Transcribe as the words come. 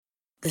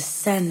The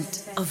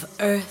scent of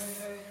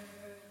earth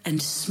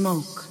and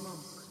smoke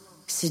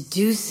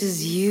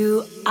seduces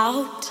you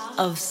out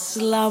of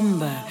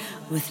slumber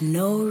with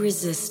no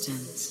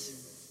resistance.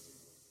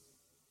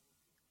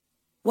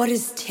 What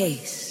is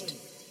taste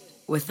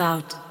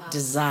without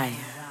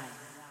desire?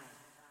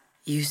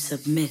 You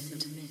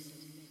submit.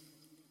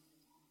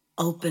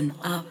 Open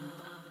up.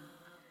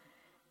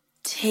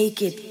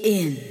 Take it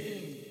in.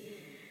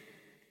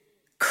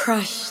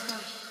 Crushed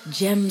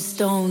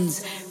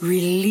gemstones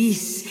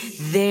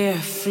release their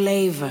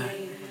flavor.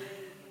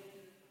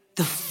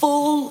 The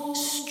full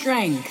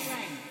strength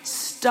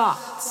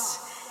starts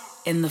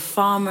in the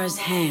farmer's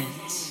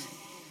hands,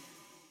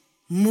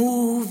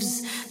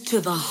 moves to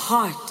the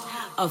heart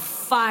of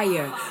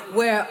fire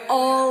where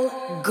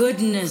all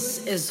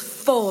goodness is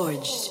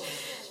forged.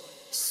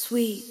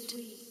 Sweet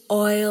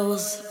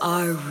oils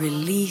are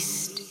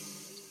released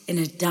in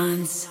a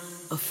dance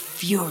of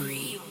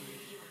fury,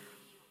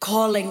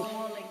 calling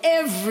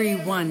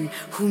everyone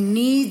who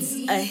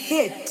needs a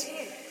hit.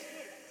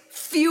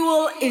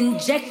 Fuel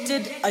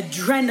injected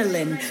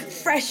adrenaline,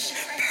 fresh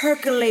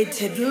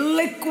percolated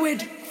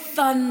liquid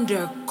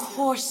thunder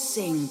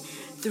coursing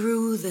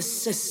through the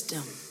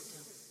system.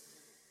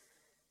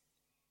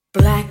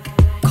 Black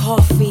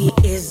coffee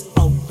is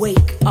a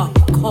wake-up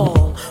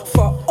call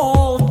for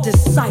all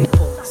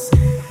disciples.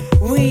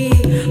 We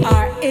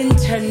are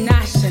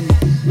international.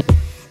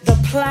 The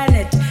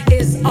planet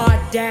is our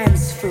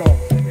dance floor.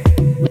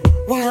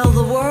 While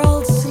the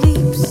world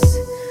sleeps,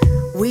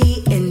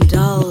 we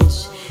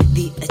indulge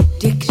the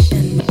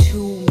addiction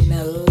to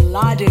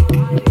melodic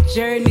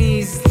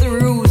journeys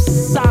through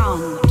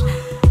sound.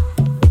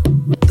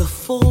 The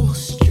full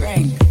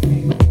strength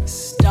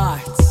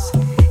starts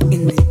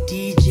in the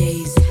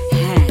DJ's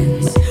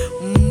hands,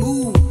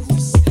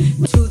 moves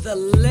to the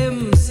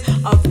limbs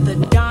of the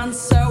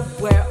dancer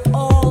where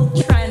all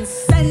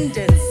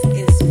transcendence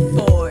is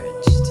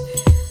forged.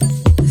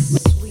 The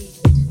sweet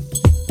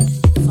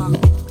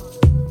funk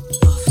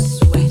of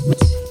sweat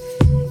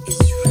is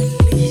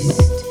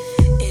released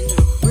in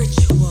a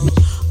ritual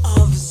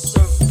of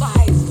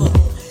survival.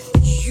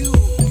 You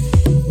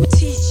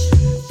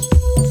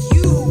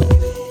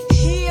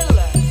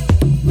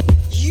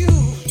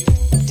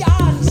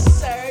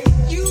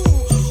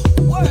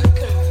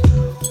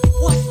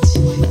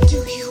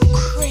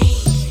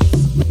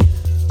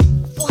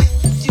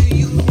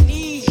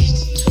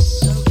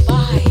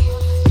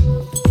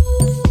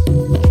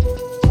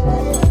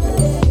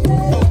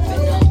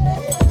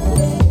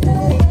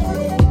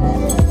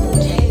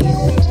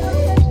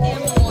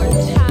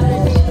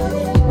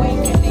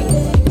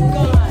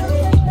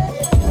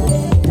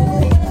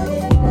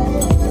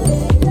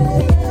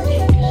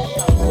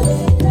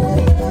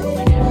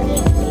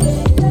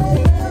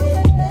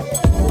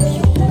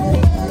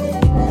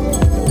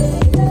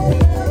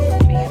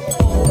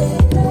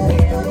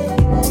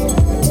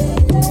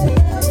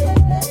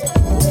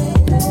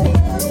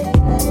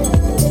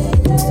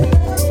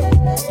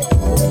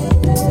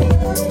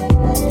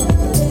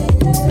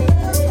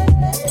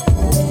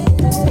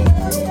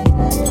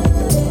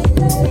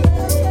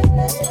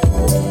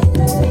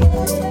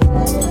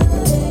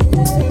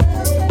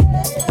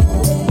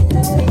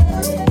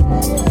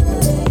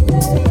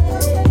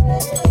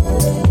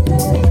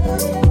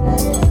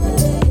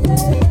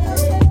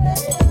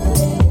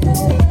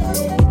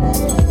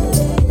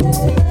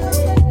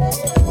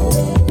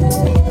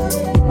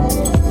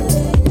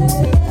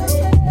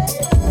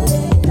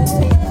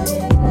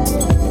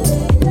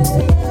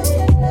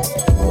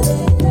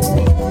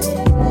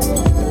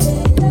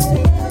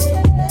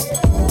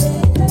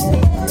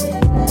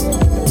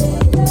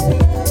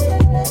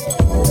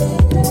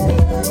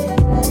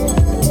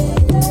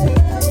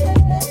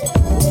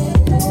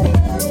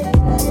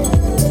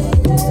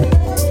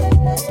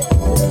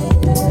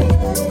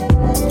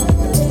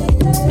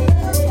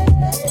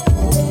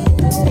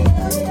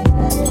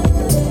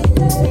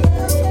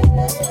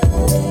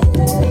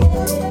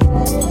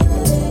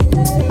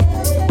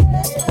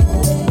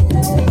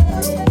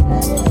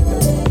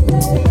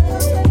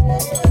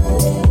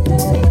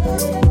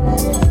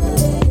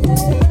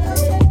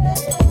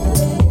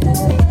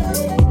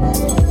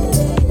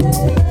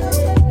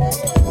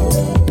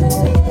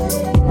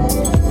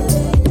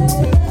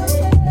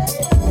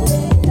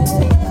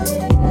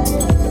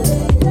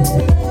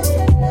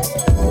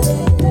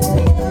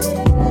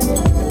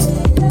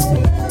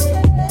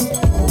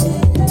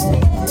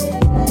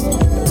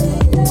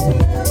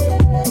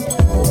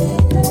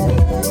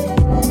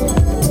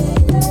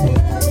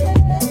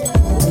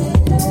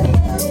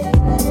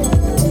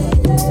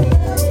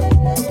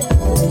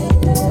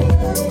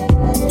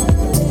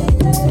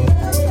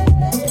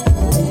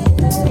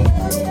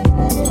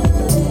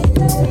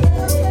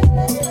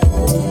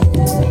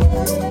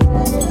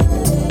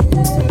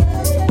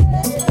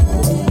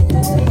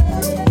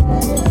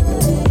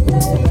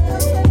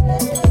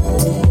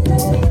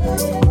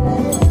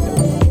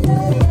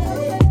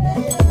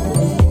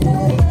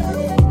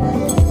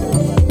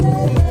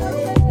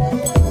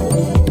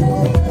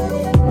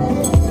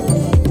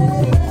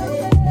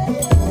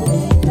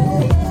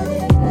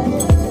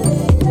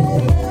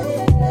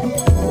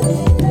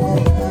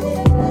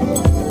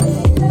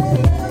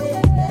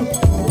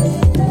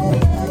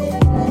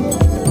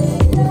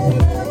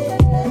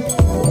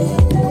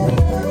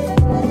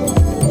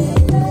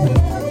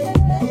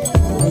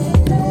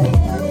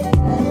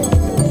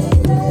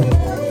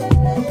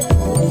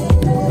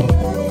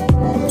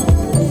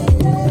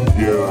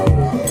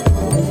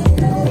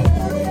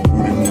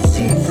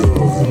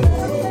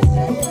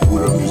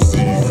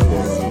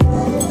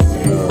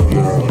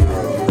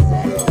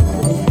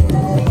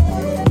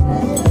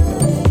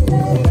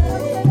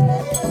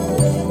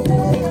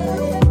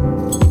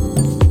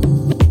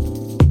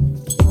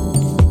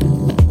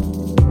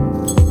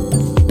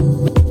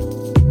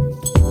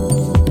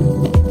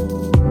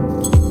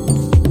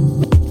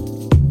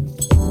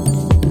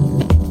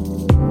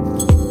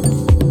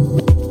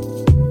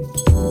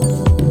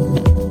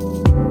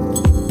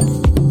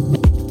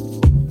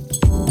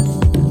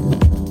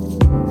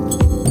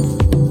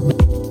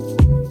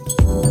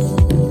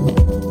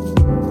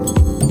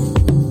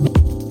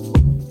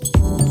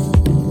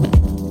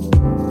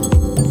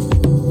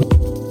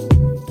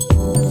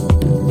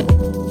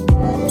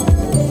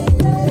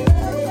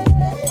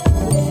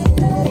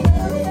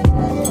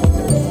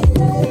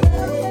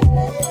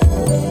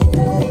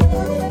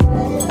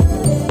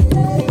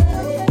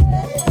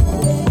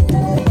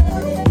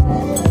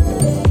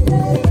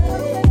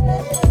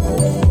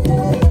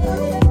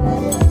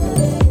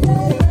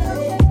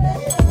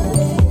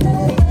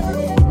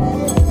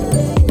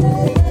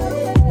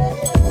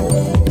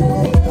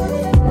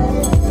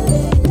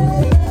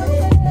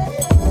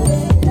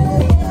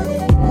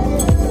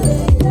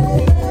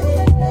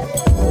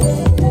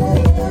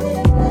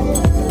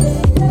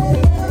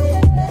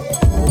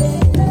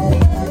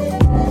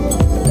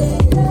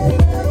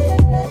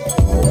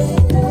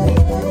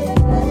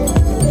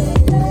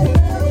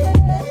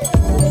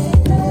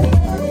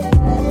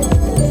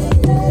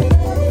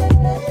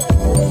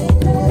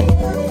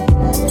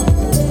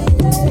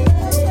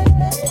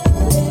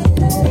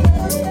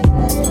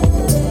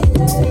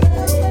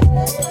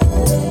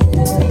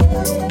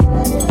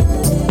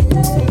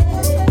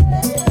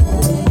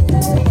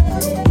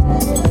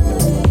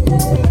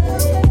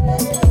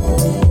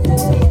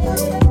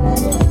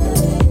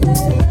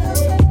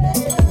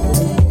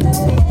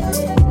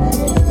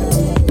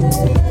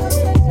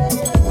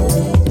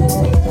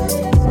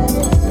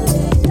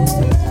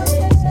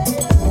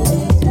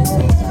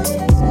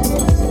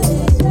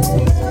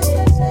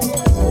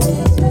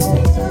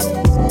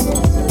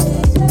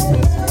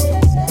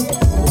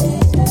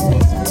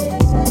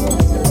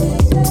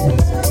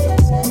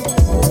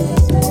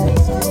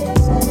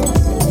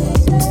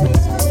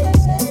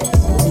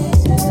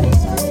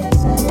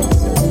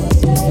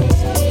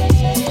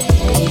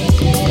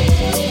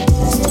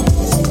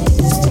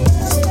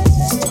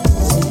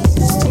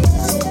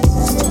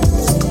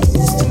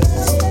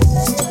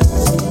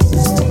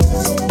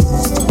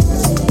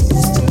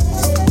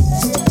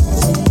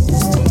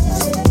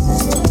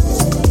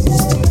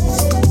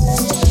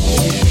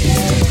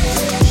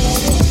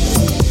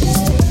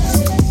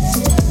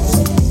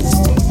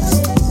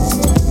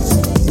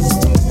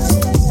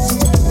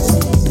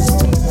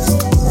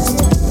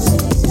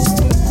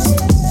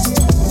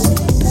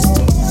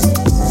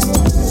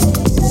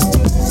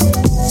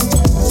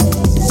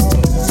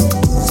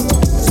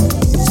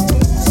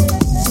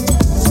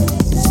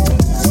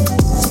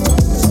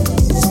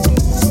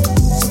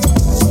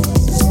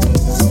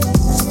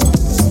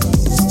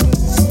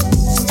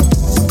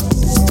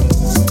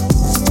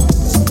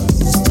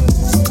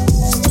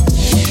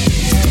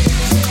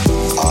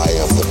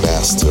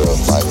master of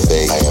my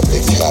fate. I am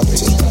the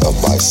captain of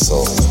my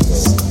soul.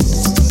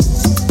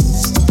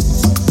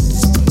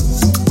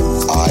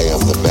 I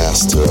am the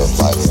master of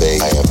my fate.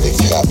 I am the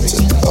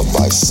captain of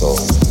my soul.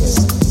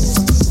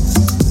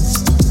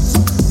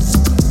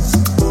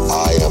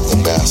 I am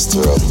the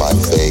master of my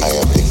fate. I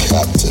am the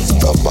captain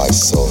of my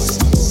soul.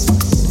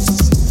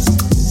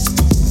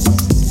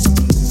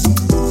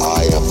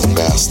 I am the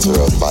master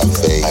of my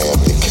fate. I am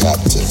the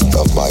captain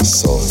of my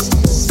soul.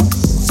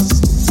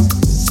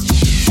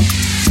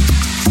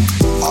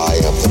 I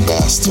am the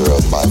master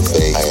of my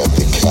fate. I am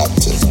the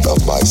captain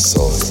of my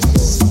soul.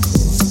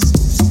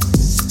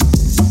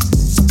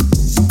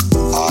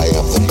 I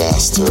am the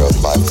master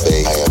of my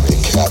fate. I am the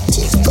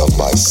captain of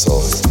my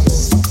soul.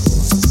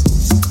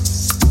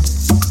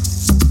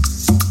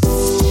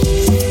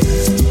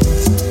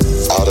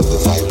 Out of the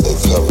night that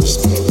covers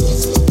me,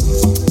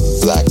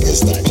 black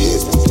as the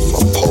pit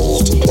from pole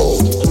to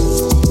pole.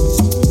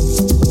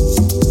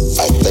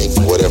 I thank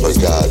whatever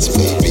gods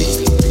may be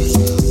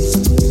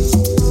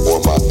for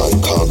my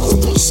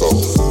unconquerable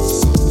soul.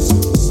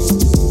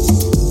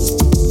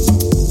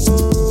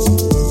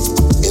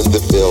 In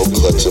the veiled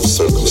clutch of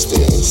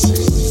circumstance,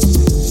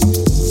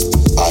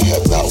 I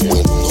have not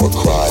wept nor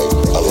cried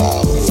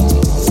aloud.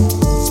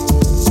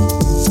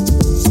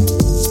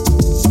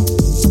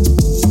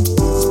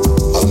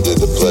 Under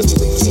the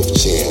bludgeonings of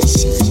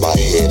chance, my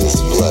head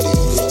is bloody,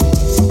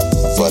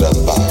 but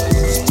unbound.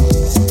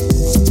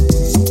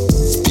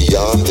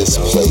 Beyond this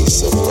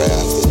place of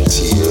wrath and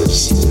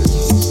tears,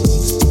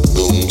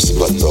 looms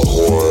but the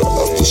horror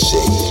of the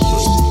shade.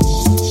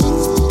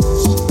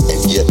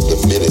 And yet the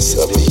menace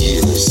of the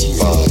years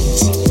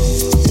finds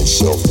and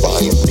shall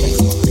find me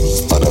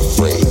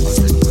unafraid.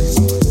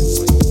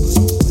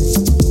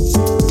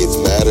 It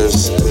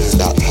matters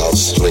not how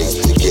straight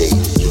the gate,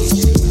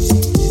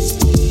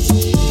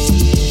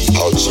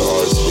 how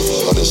charged with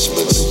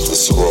punishments the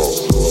scroll.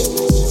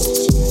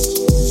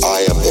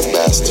 I am the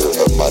master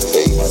of my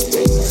fate.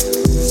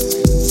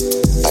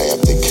 I am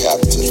the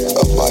captain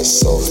of my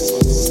soul.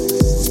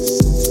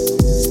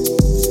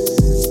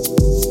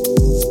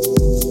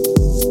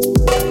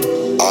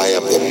 I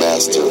am the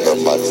master of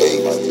my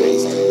fate.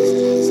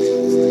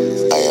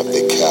 I am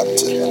the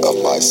captain of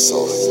my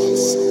soul.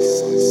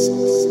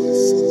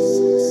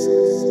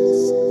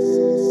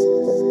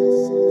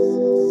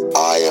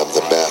 I am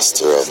the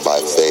master of my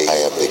fate. I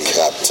am the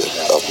captain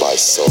of my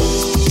soul.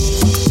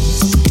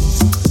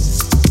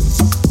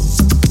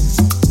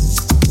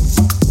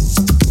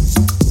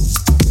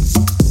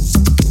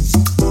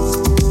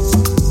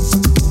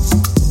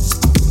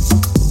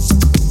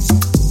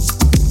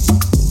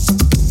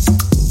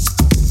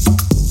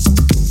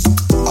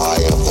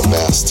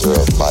 Master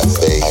of my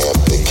fate, I am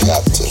the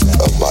captain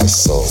of my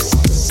soul.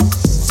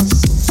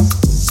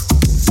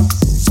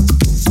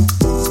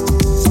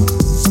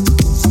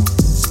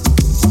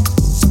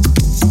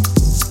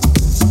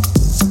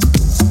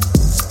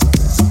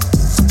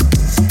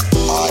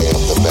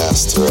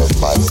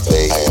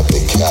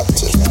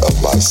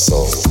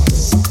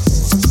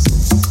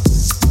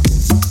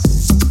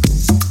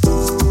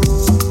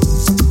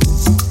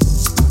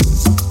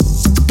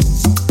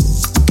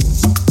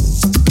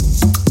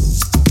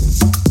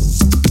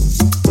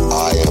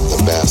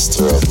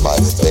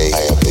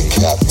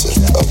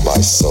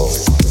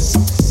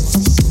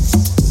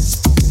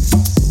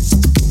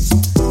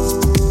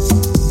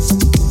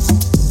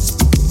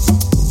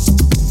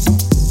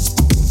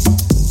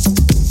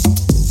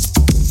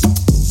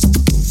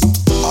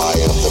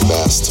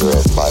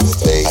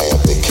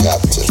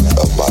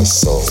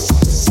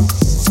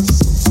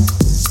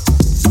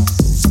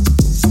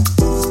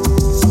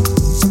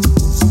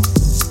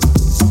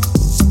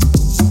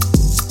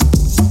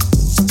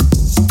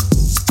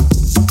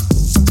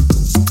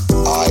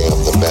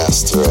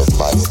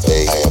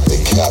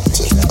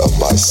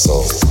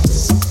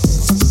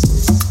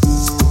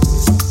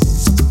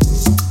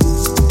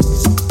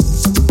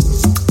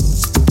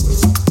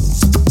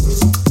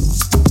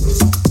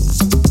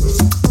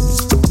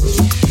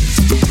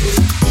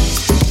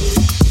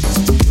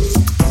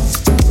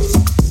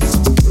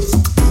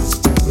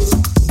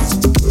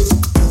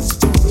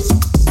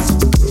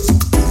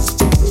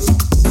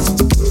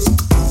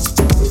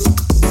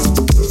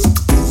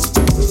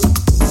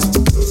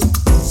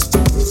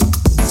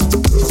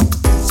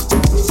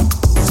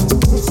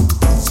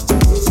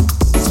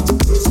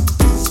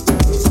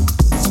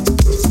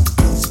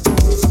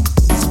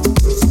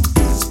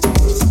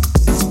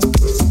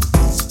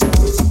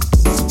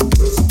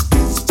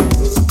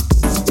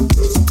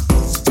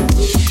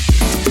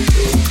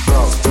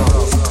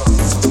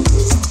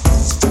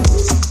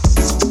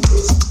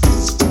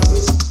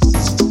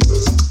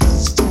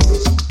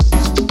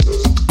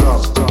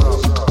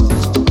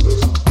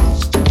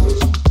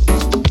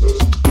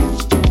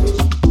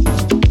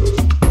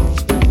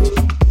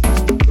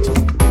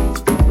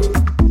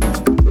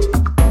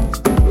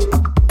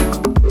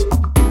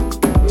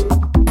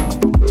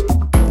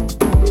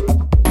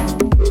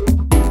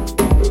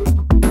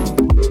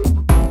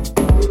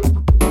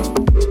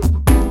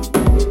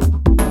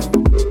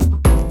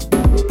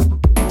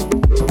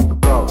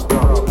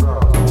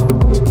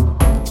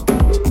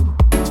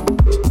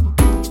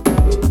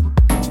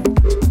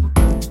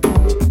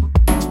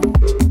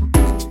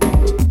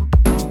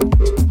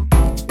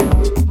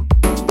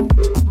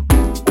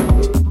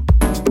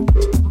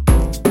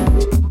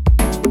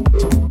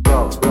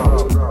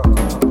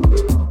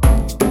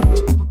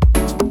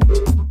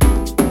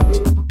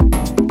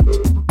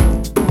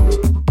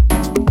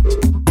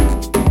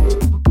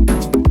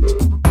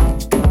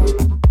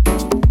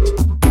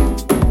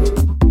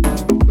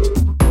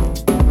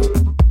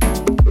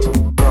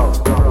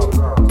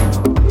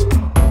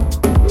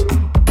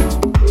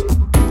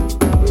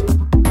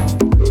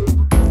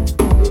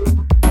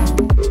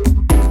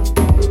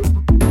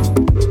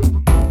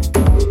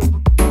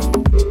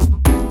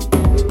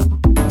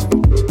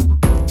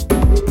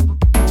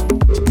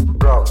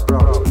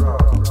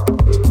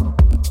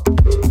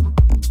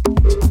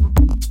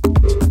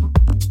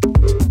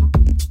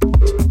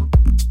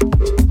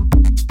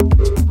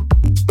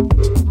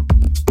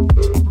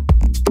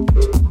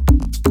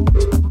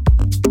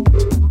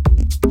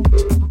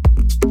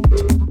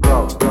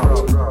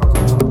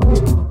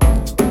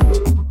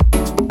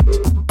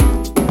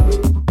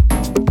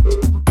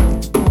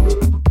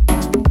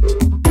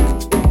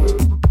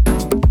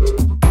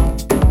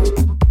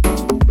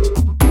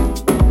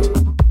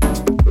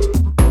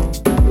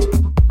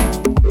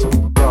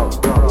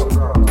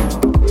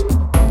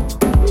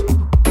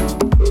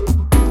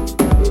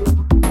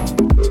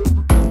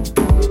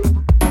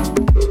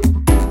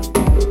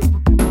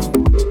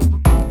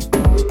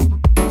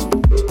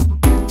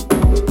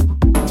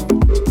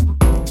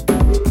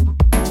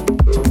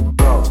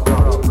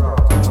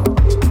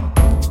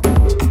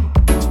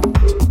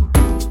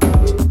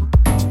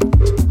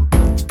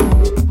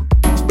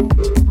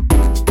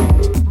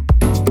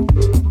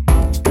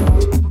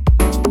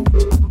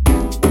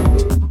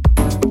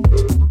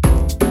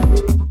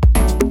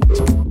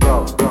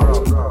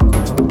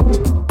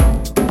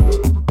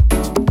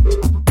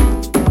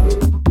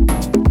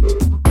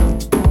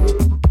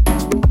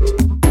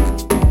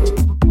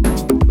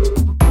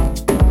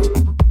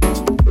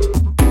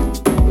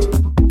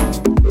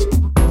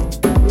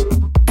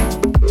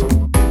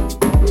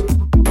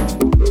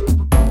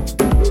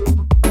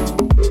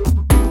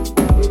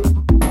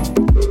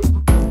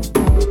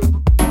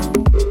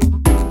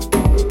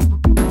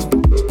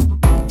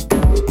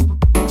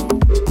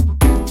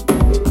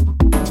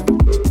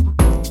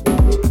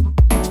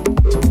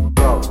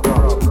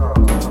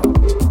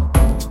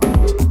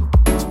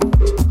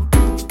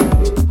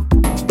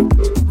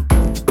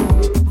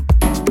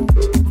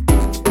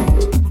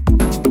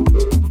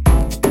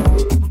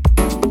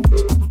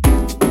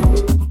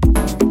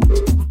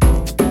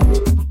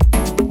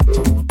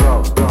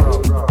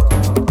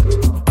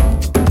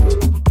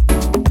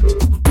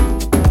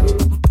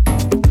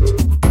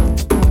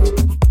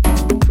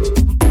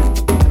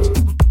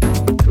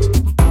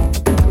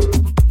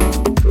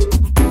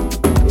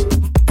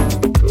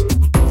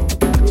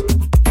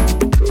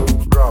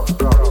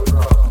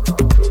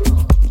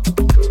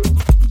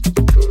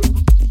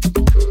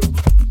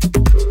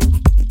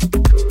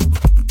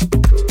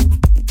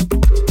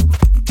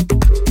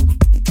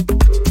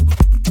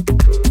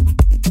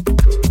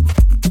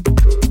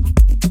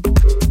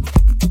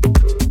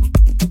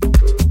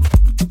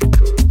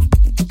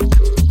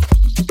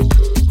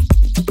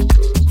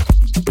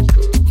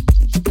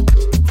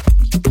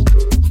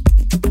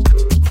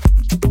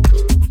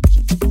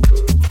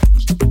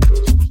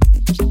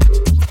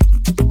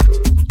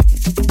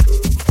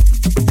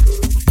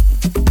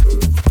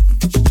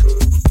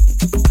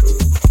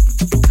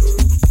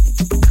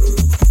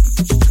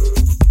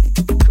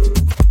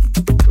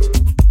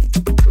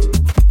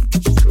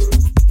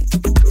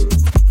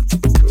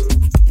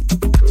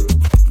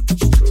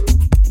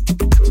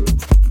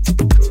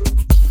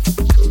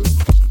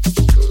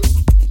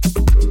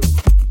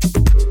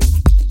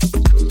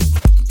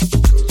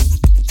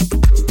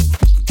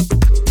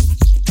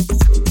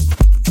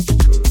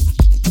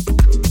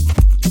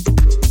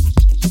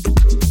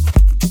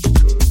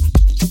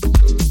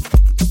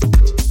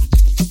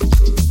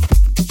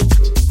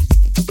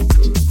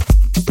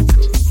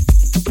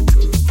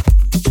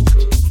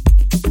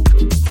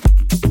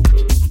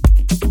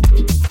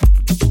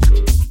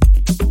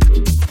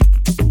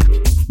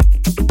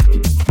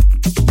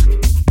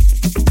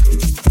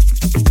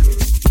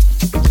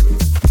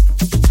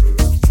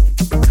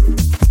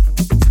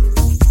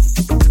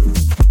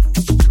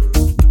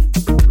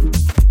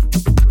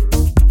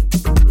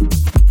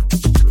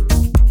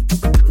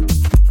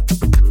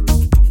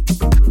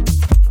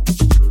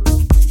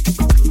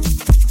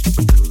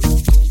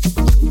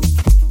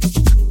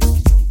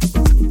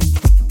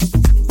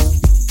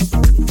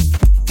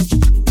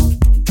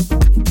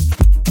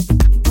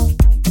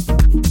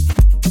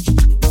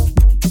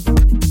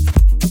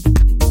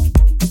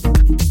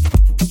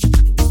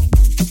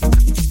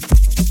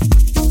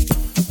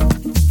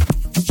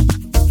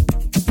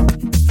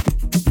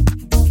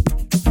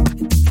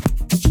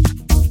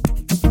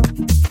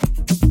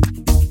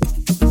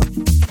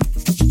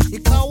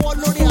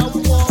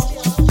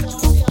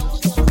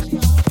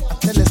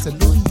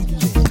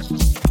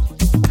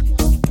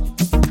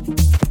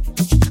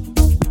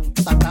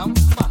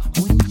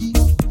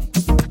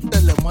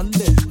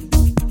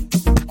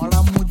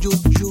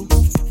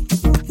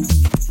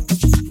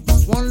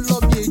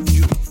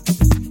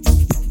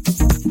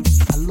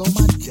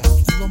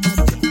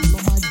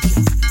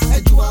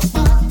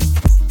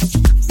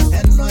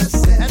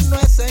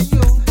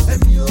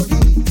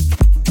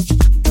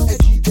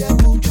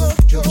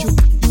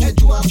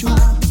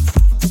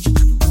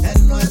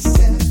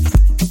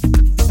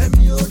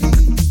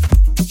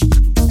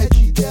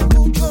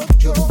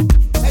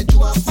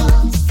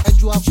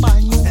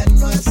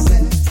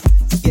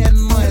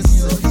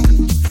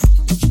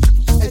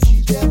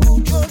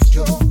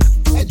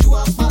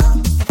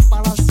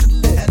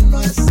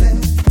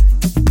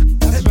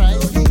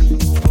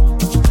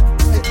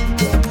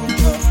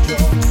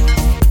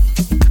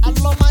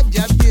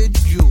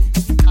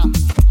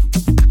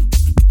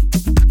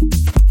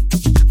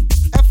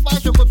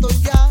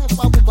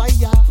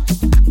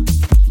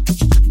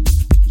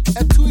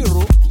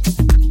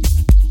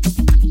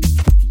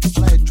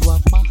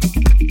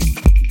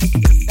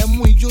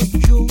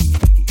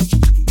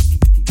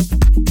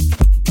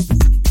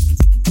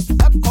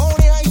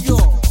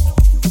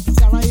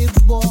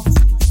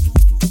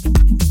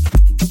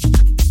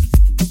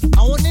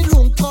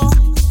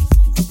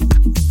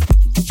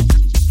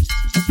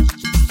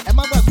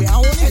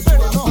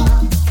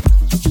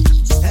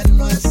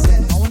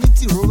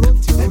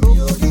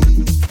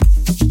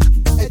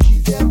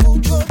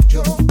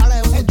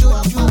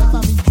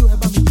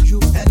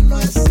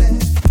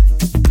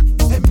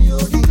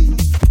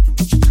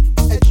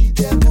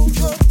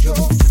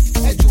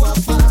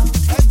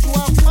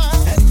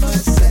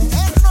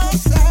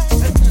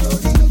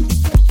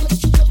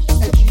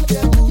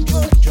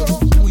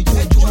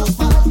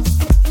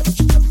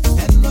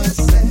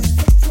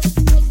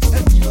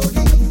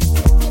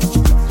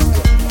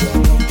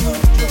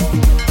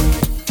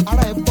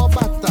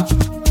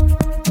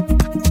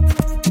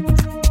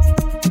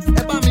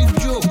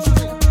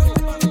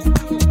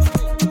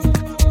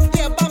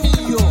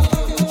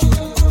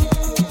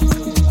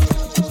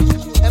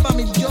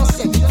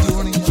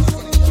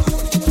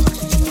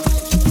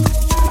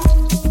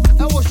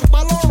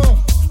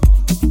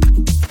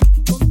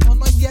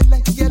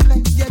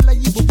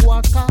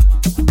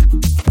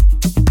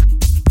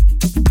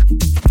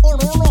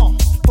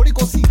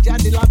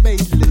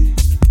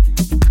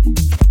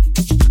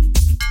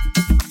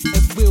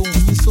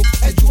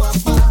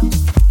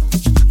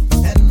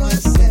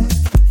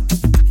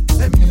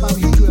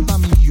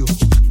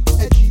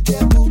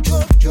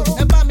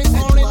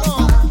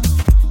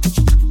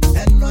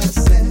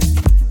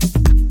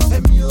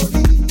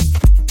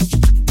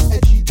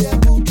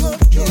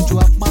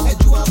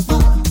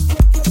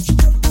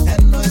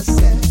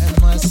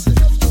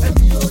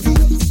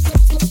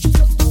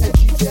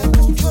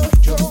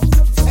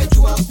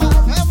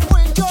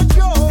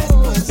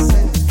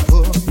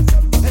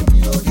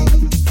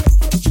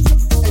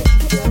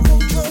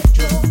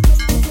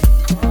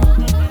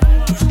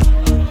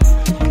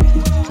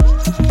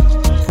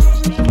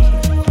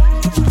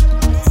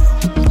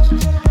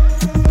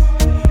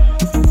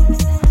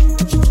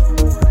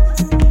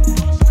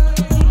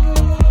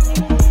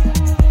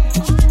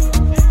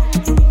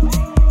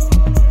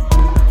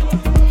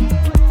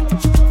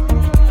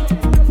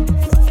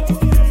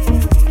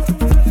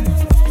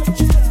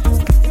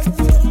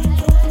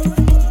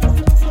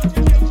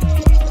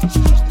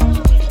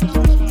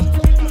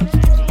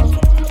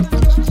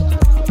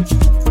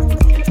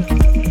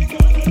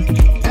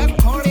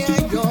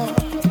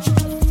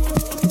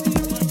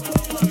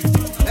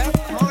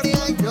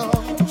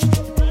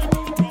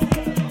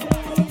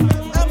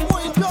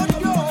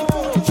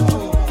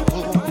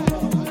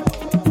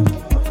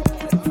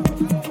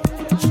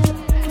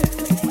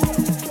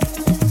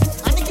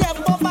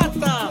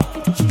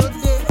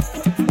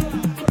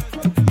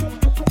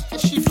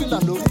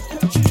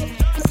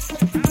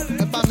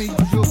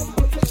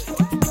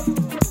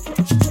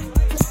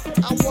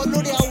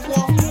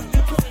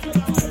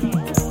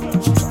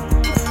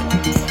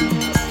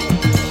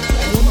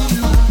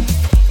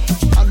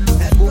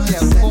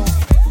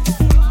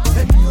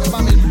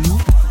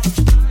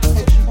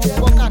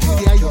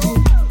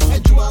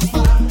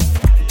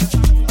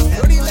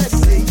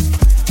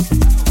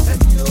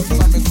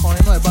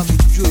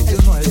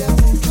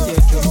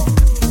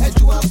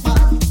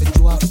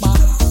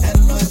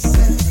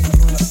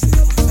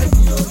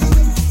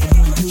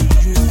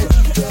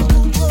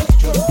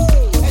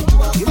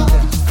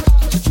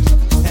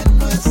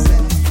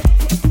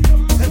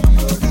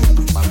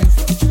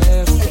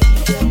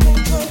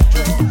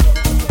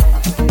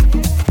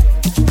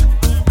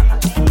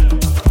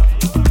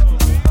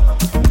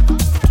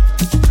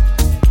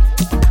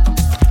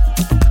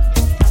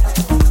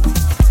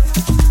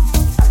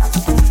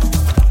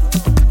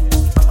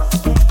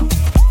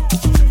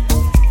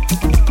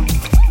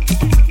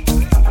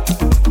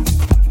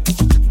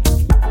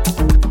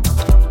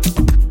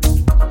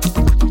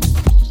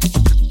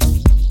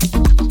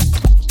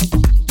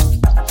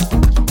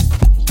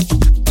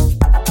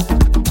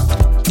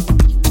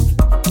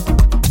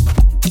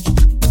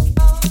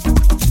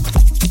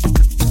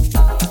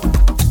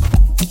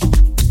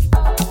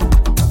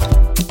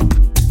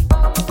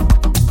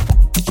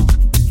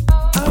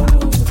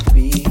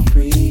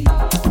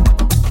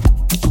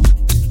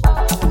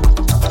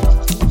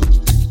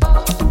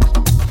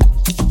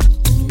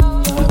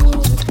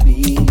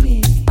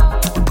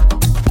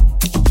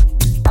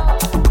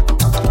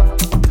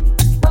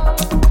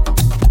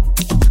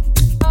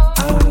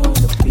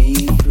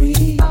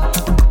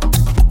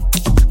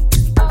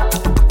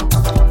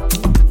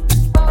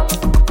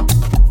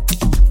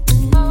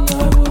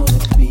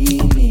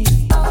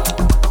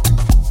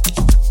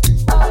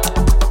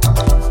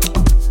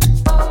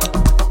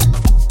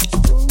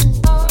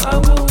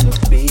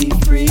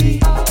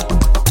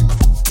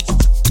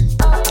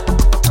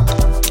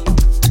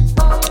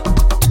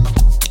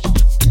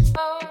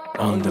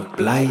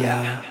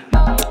 playa.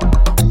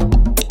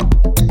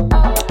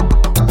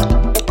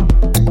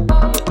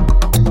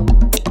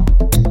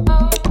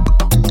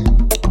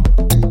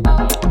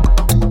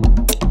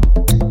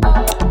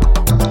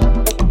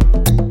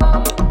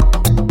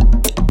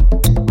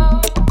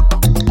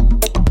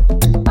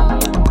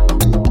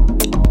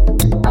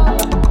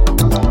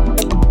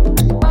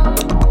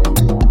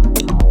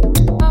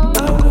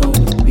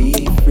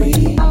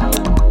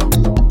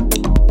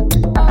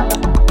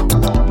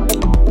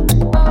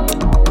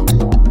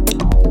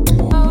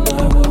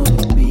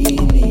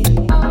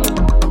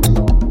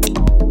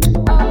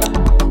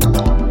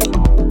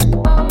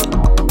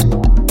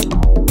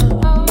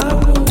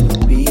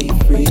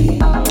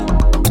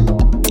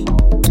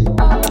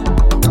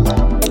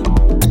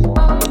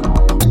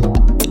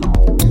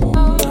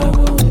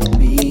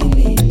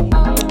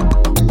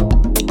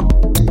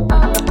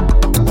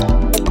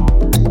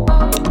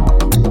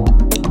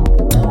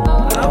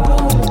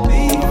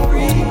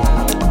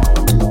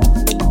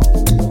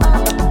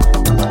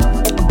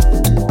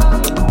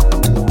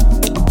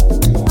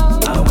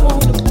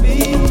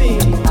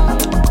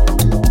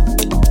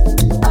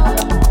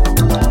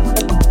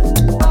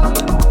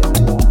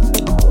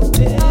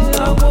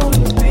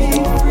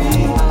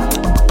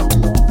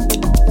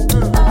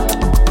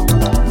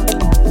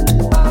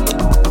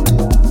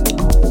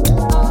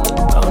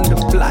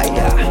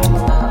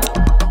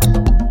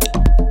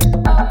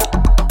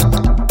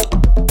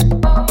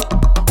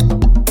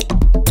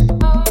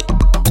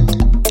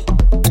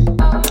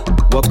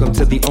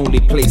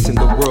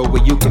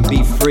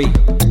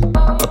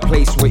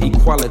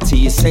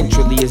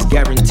 Essentially is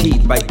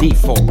guaranteed by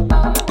default.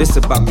 This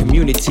about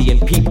community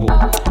and people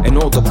and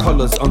all the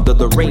colors under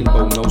the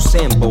rainbow. No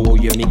sambo or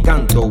your mi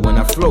canto when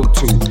I flow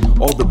to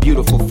all the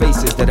beautiful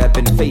faces that have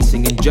been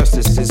facing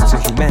injustices to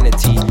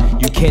humanity.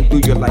 You can't do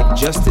your life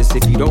justice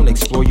if you don't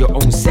explore your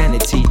own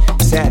sanity.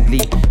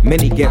 Sadly,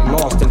 many get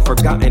lost and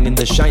forgotten in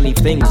the shiny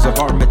things of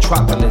our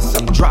metropolis.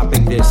 I'm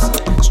dropping this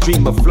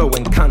stream of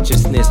flowing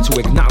consciousness to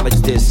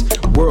acknowledge this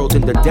world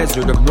in the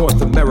desert of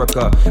North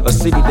America, a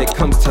city that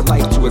comes to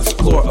life to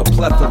explore a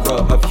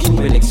plethora of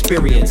human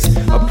experience,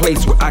 a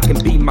place where I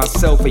can be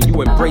myself and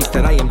you embrace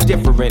that I am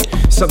different,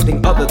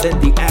 something other than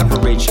the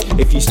average.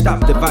 If you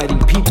stop dividing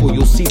people,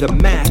 you'll see the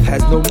math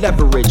has no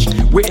leverage.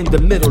 We're in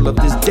the middle of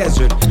this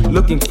desert,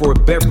 looking for a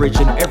beverage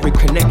in every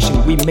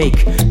connection we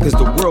make, cause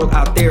the world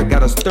out there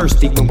got us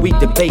thirsty when we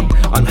debate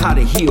on how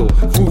to heal.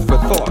 Food for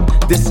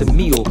thought, this a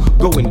meal,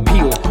 go and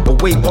peel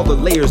away all the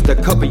layers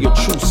that cover your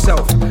true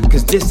self,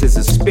 cause this is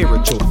a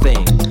spiritual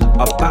thing,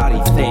 a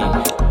body thing,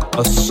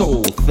 a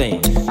soul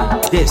thing.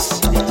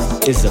 This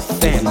is a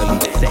family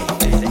thing.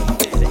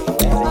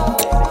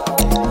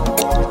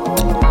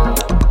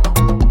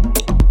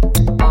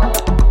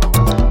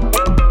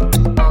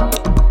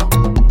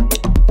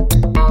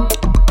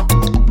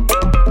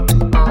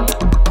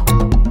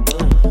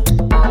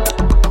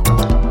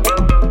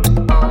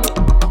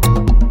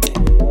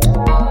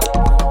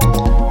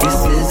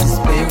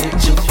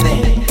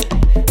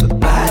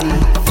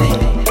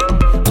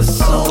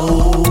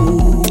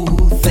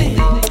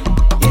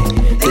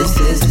 This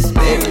is a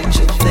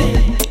spiritual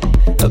thing,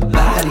 a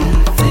body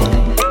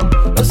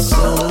thing.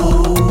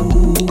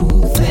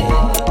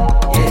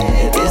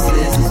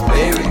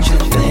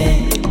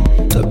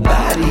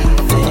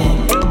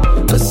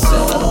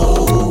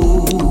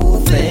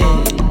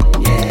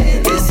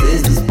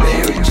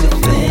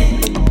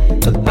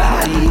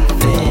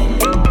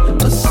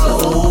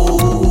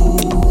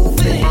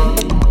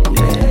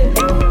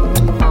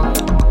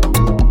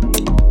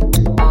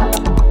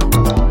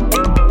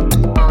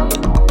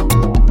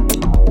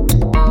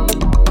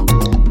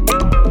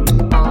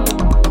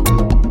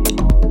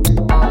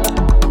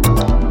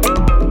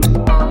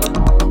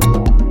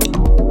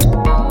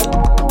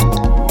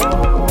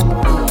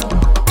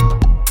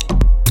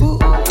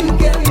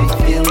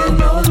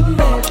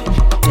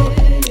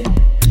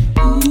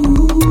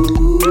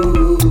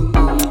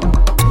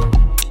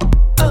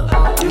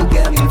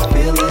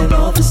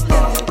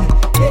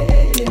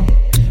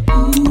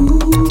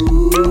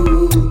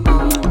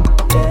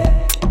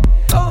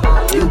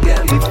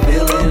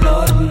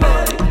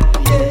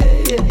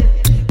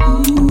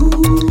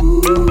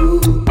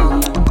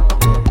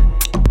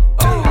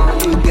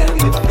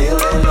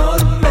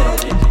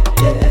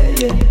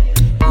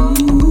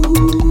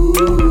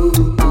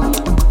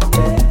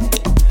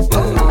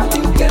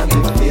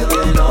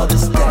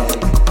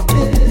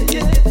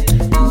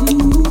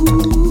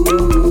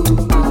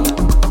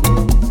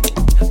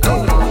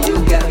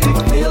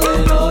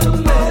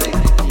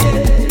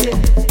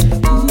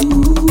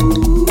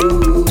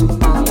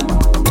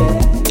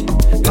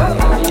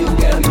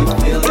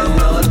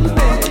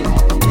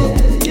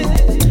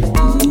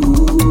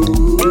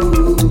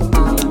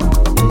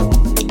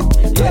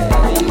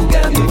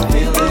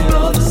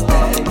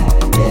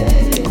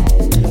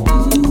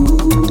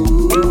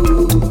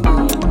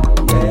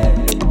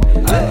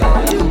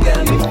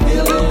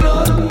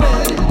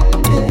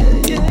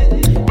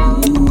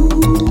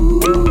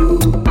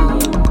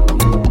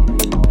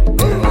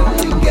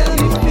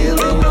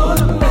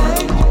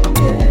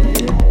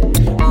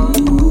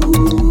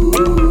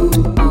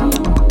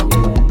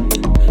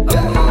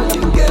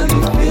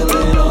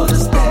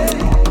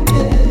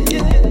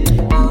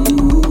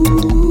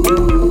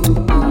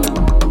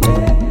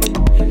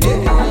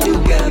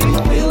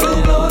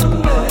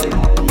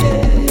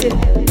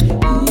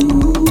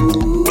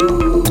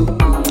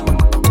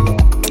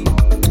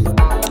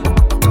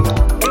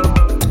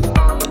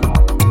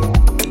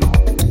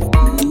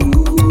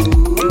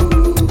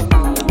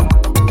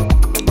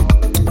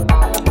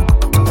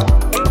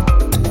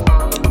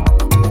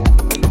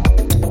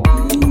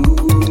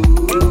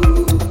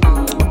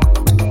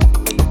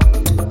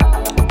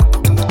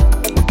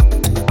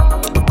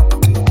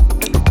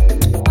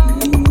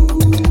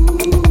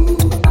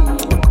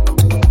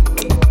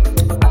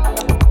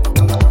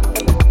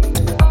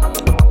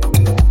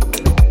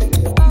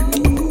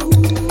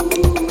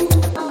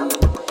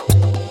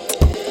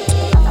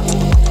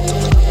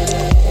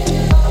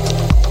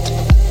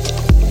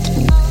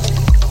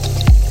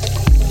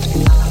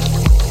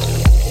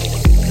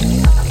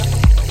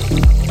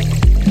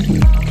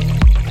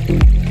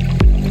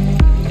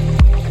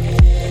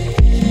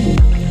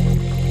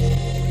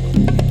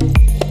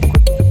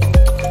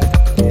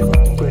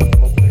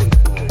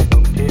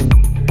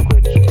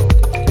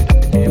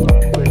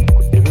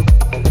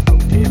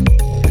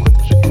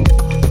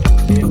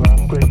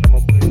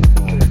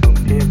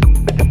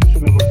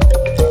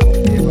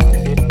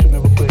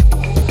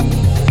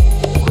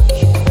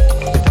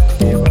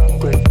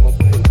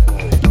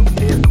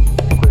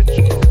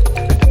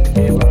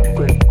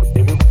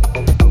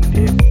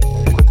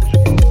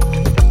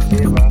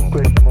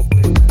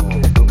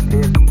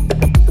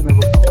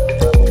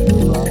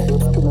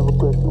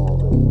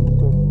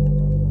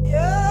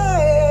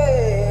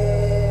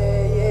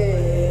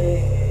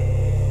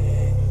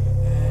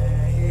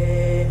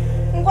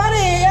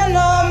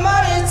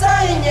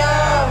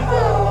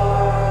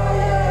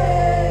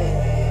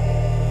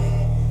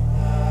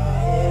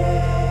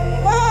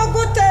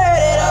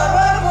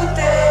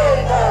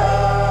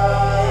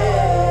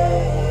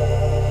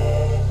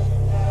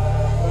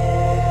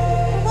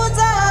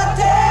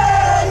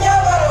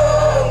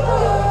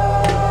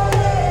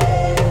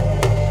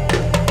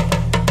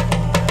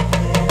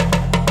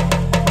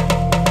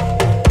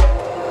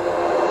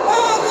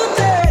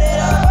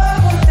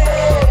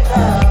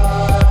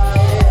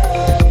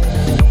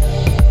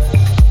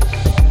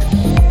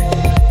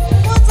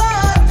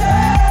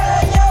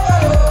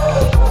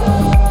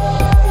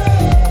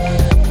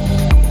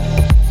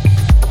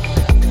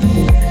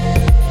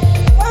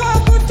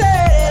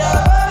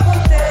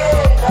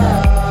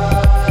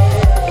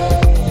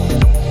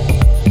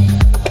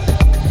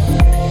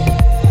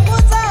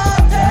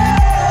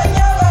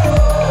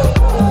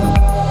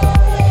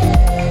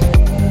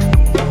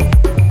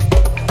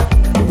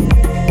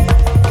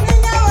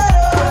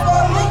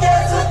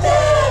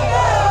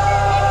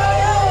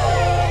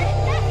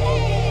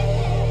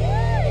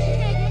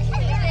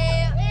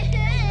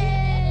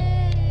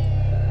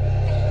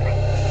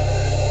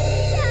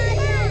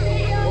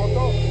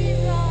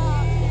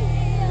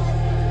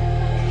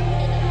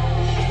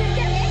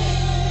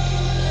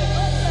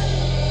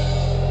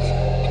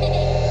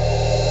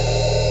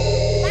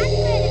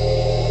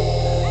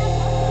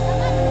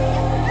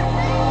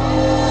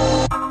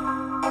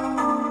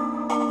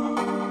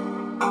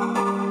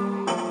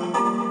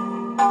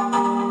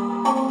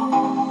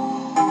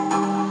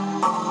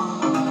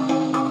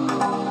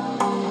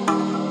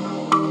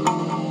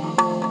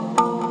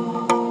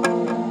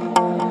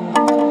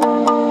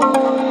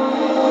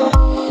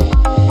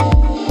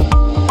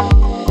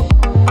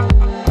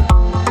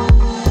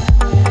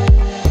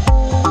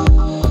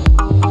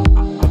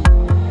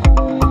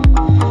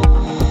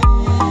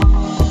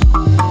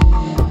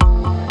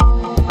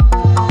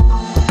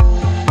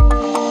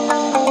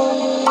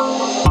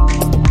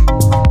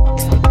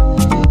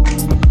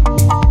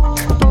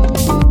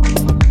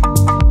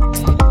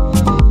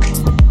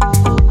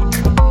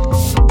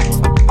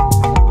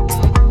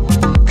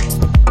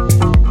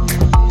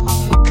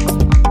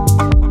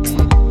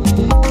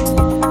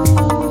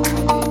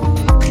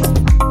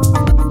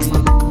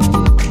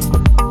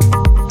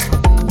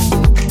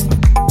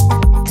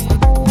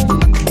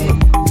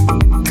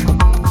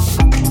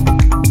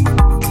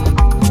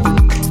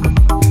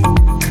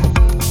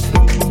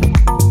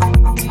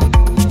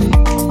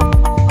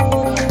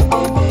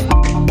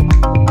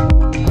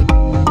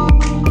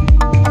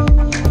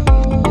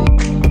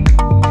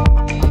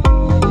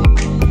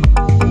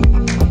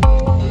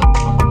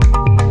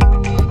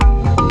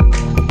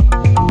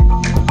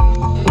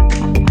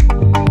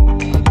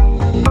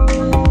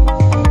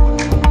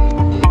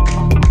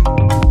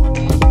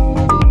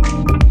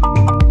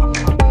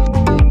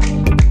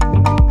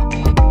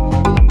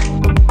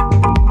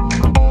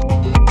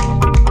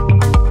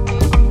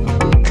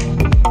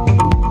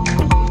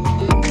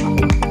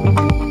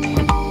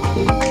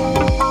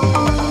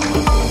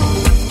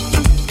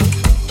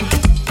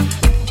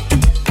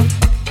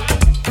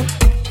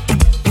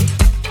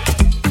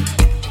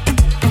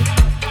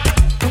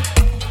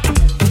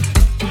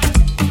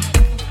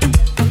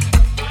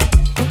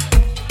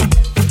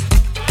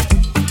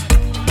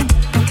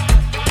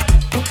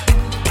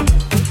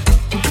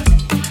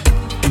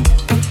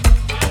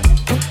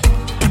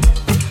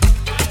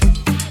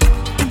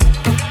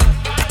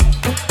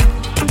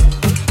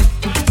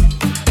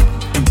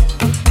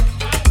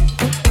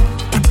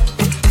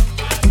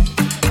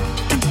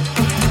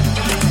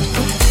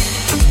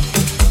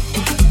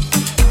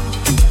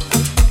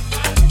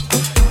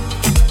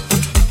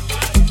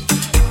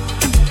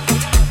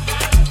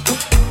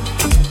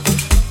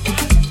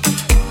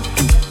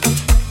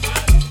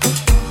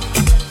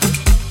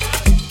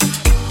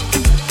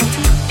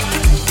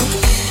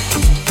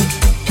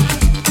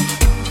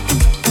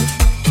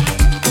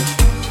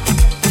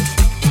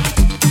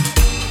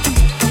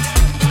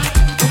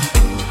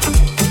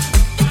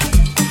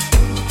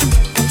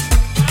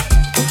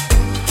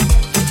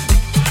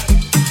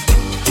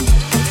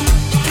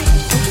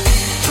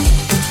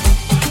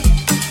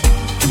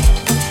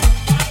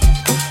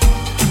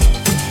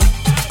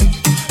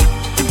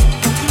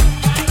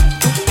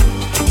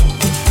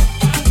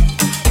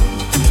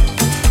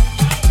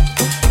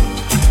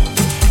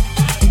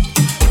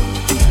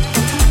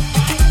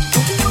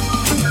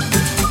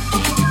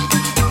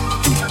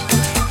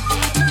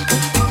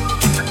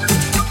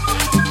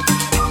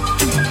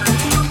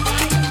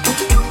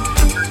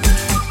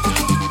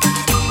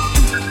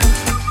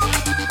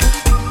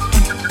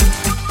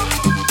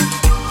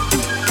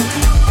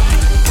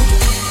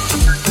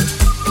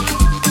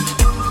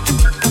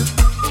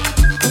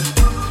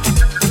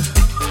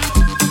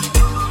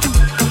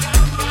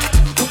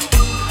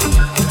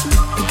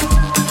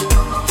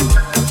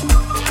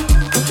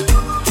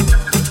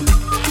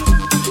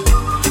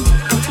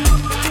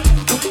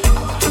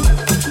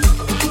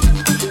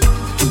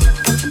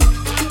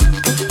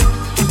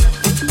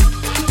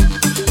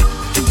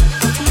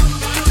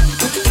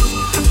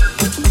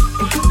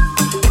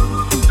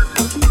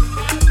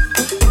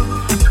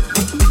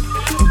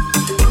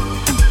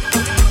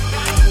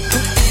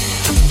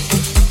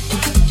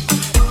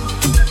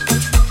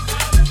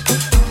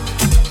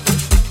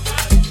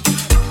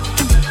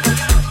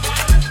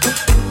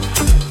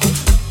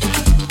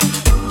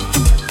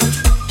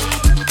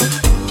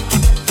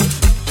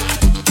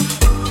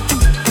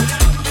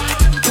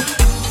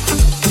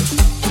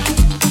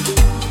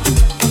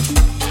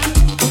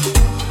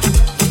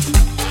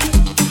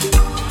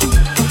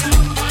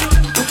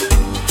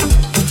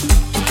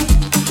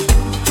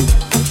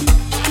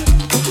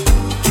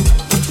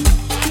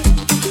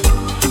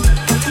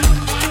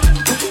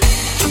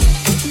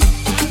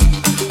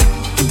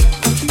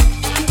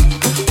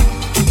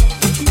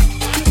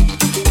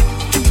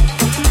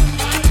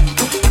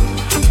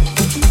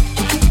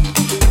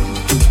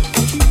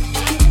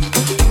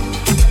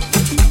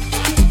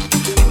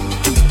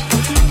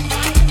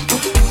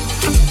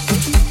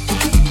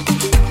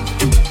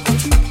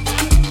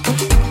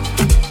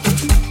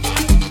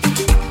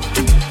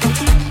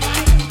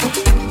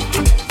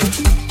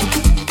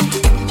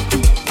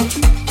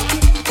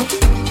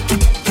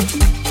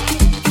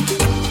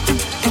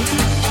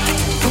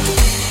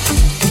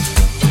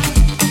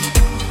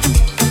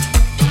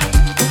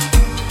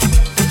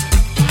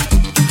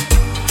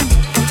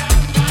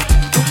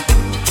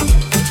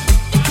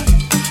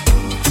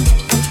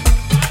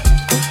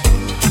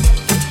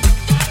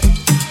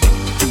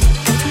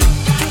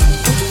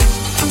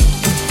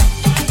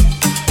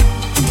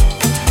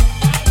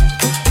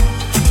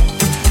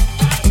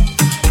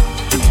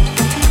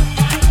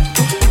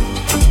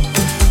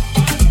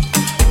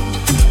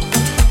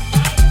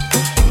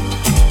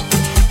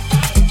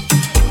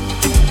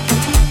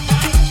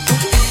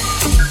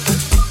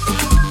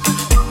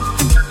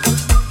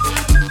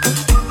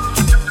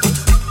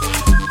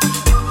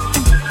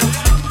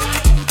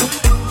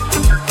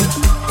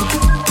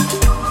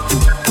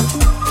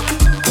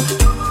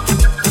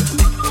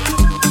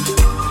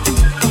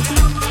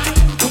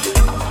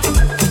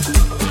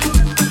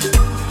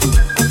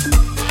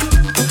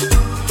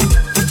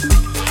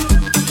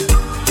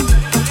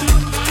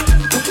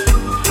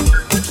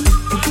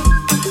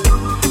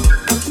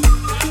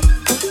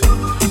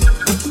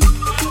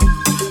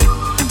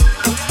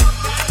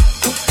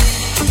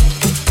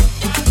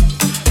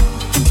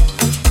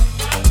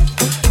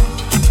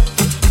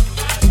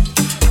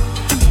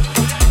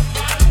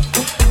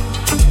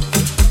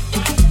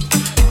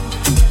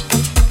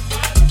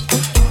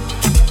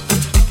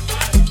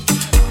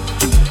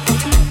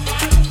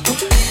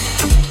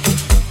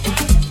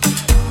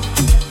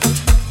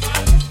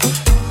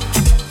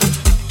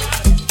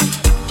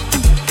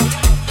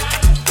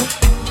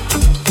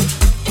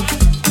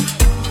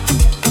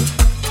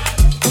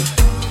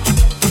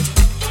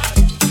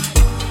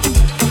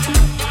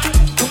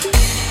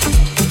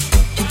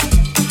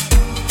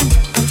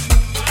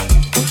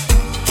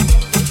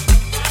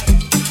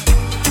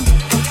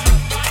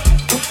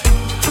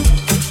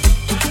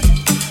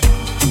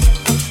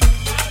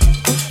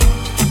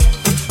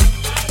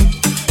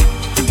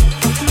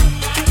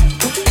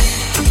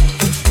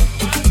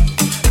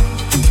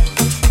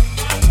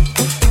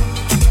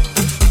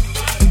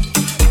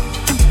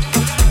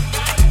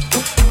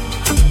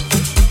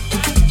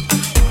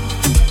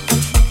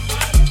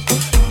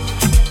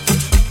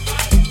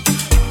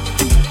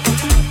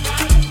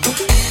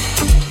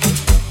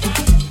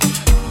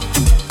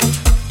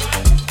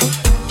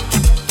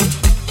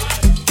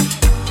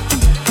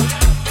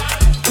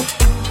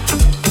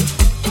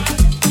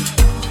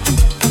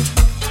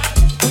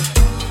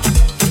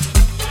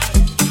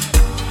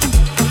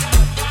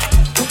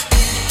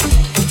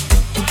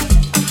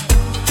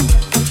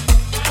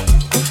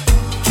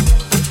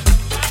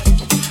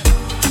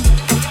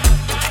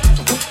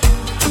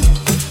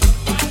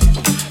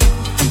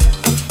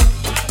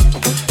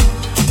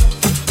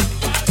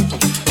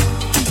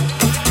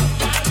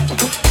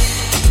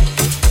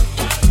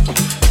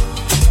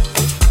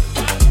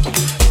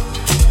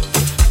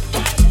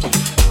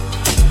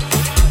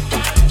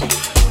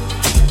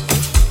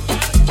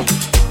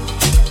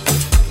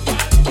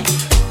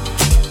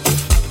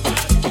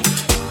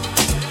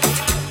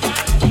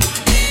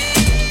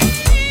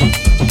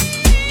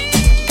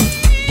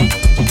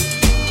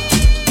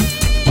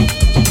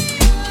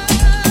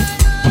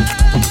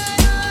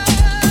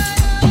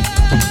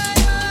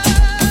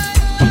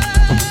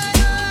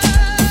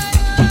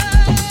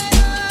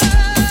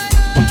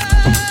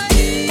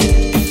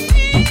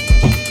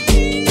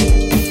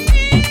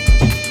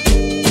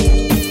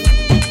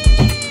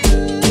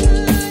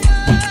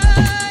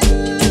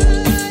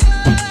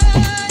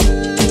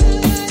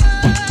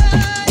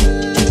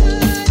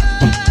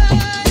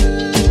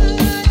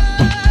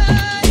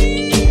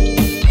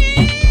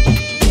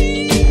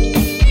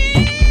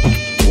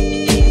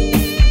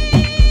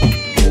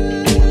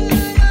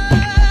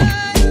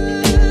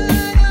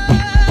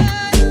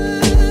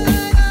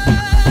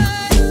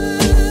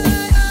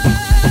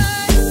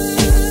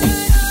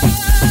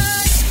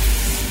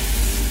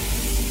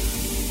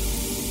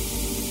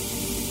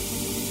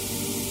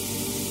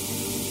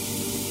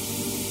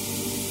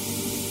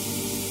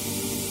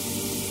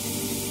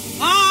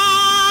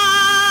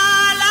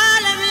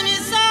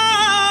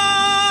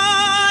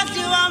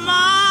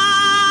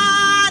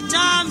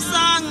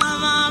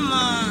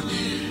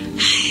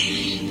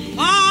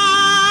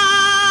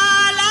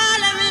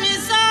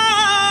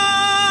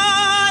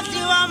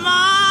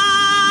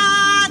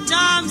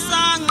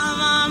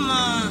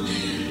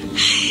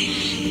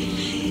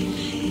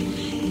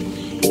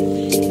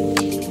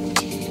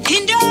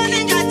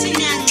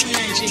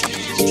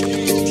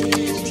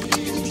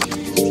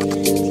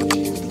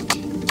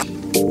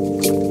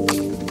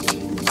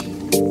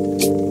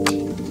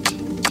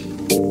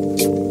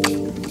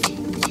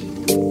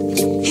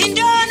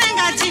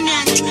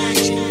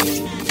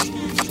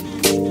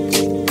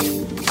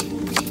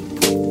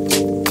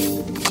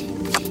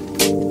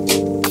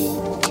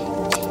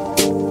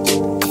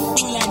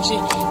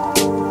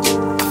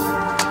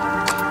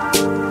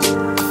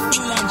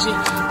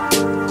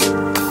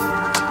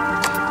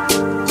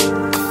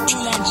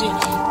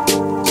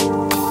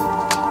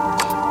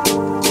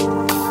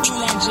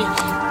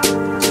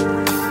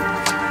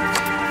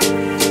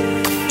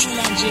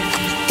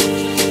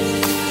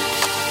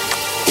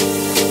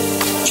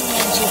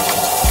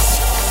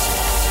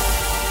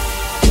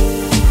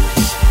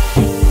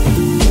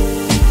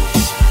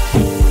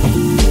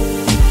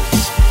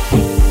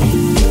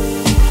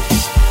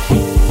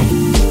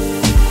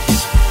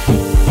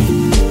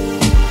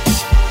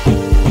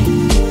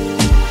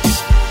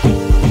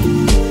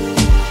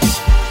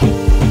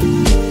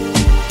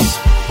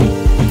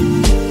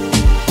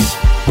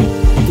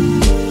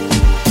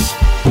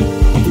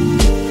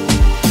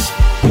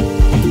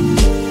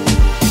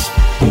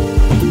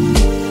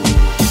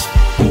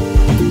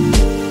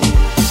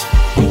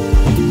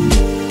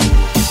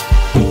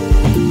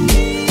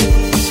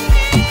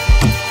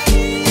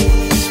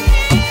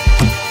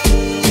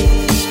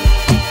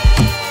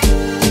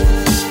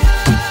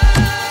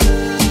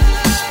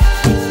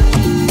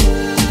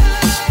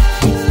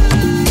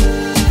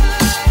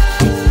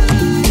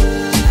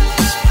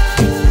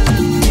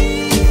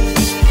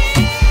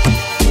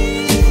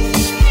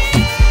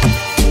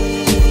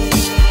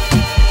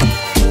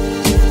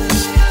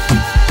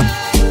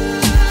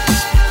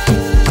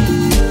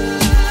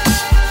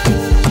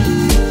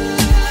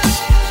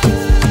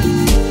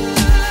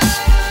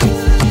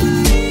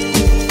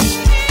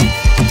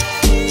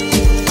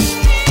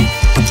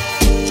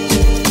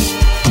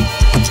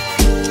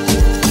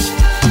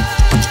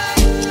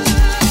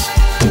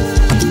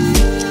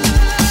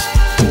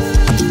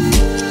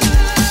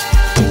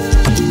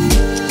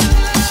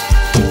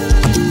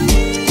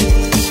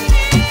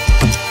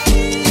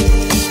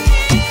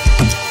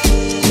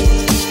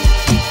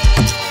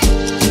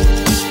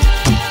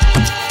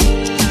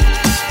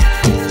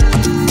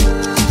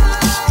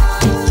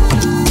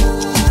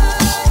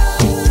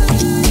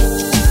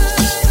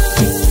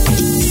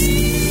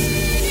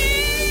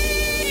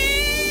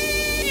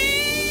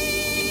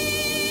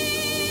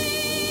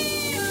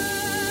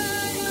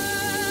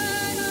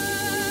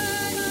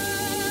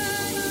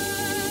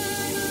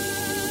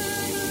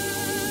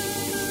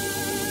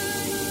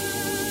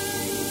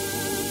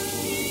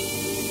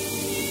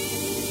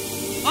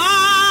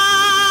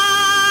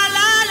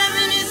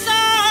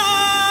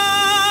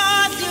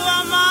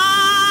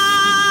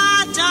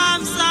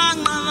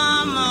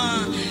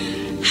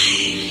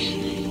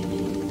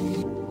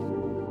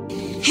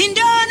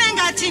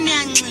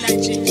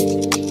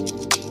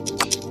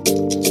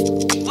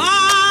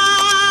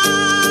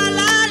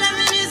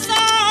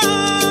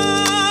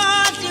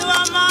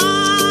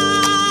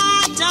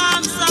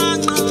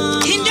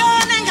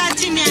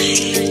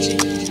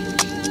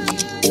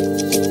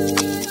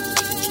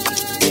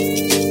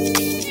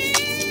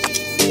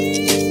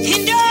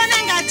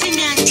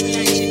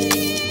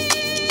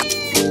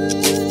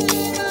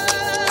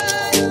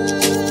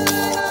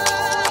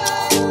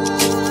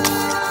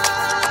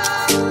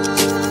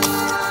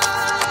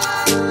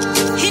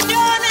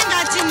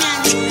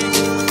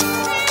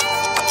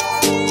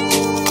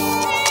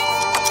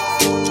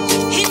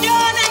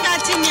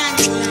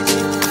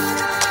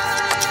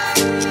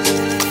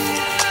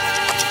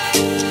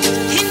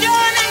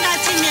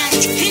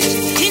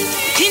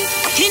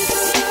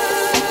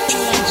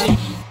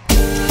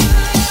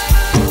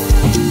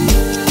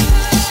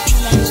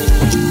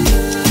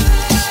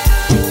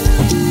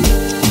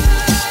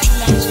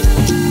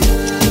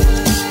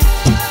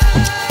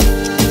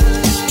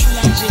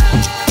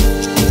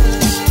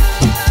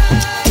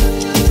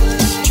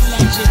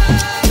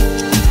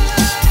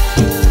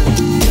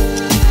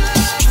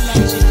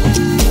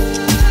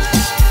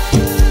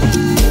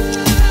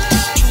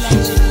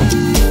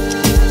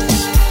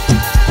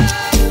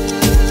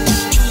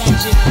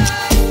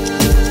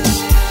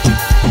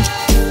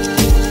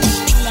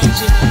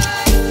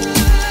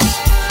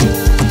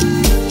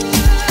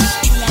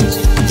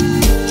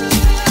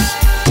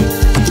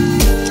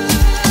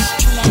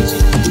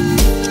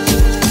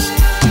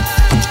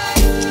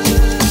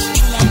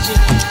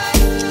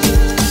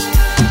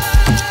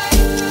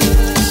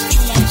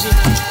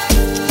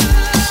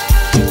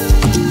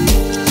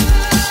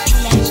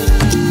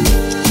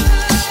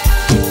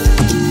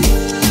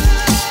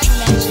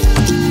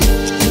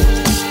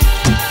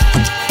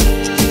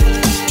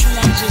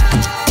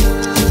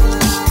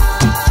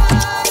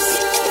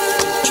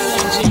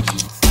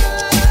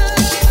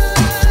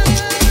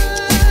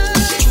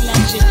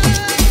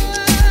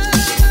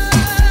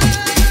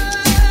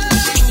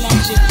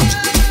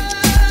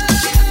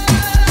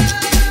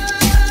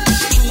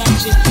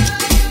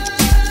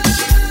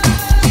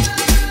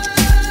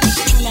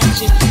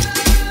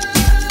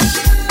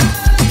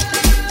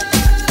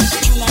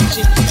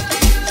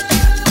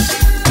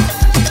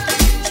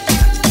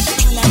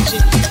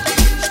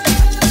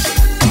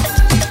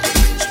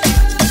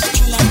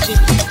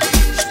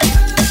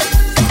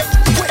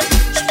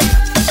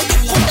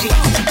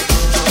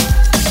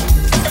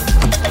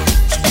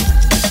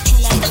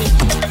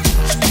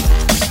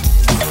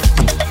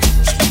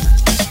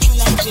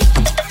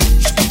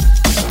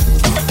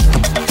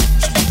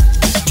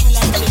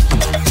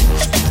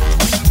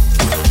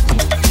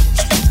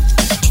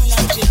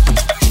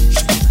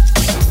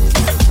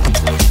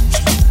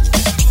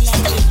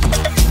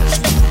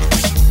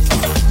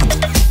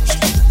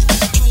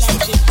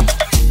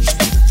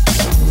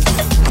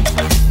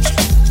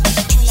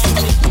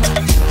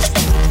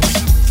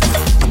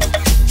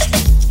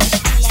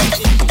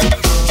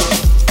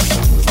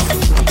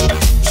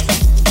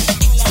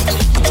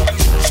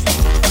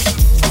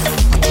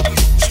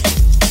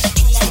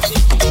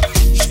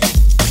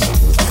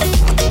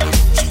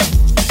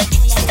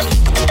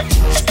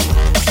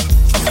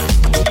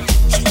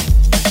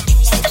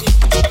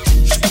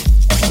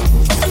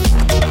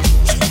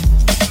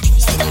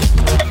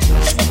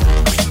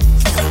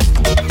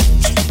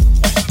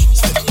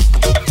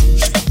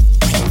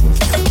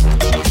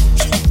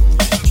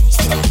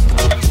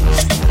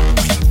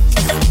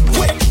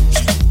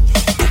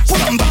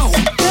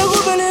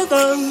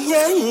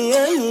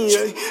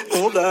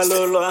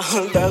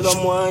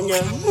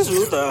 mwanya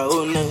zuta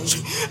one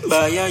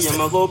baya ya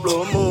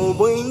magoblo mu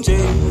bwinje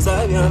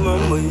zabya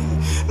mamwe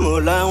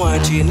mula wa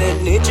chine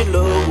ni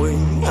chilowe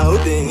au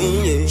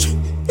denye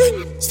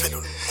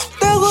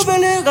tago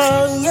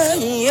belega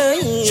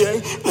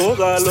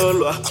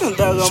mugalolwa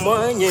taga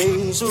mwanya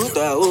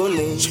zuta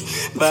one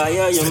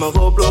baya ya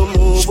magoblo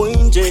mu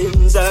bwinje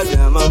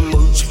zabya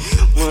mamwe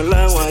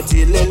mula wa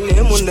chine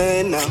ni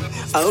munena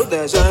au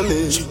da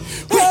jame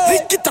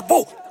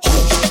kitabo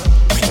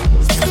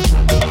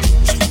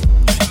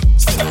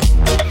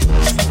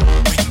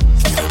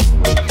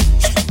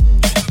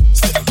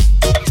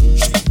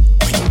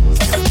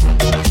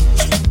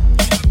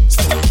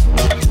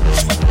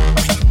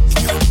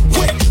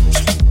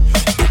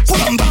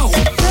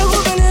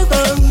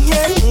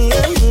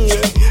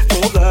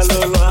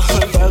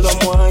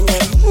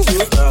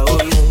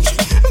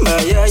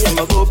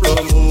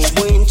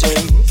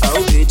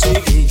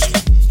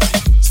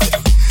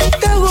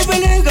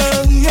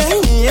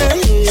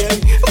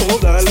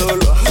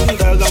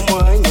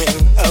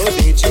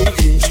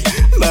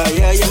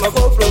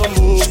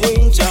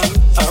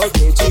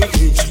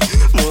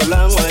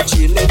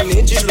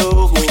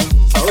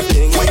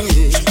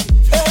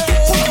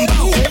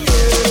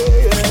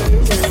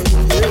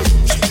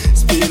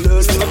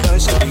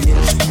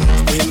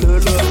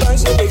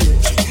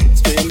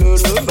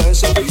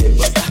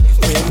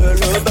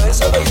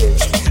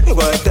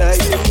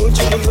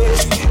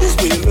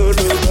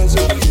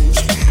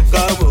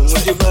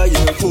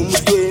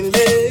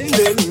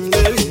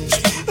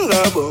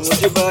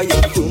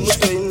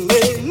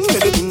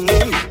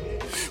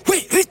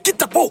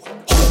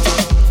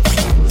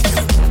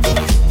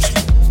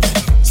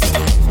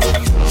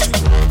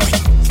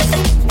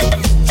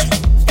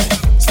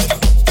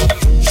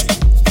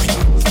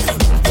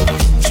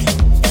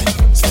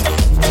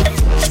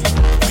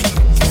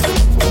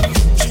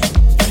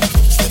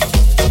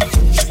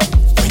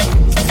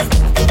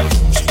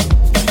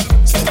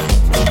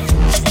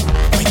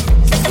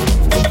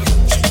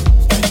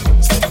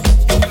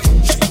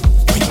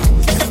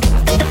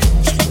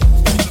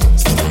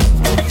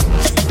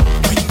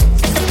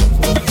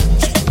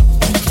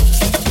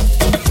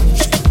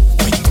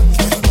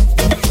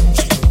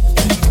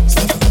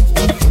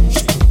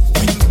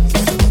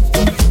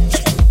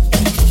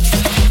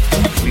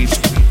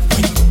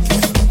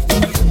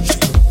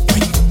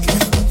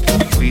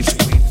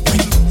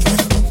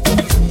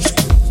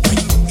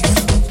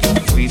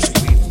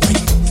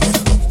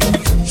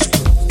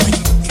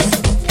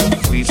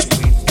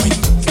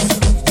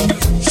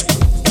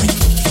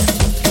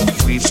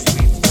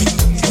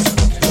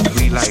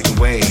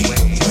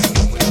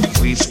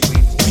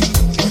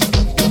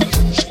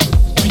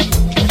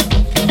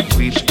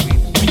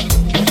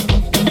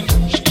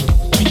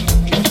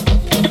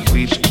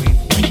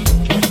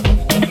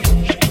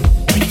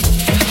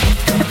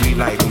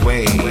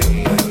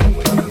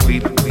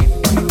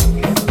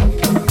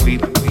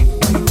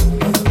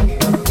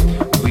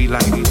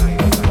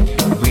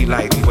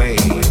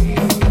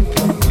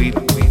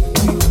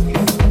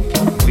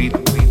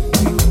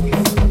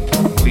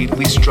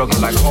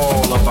like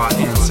all of our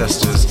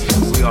ancestors.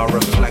 We are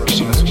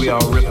reflections, we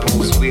are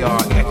ripples, we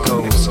are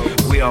echoes.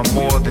 We are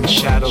more than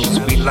shadows,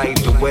 we light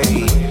the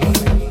way.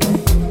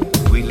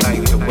 We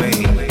light the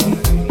way.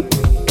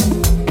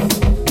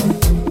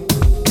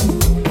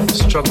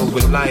 Struggle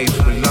with life,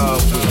 with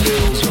love, with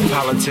bills, with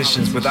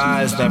politicians, with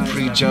eyes that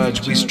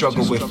prejudge. We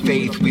struggle with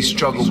faith, we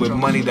struggle with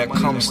money that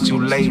comes too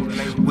late.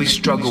 We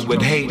struggle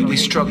with hate, we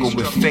struggle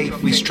with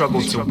faith, we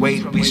struggle to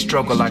wait. We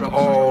struggle like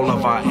all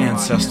of our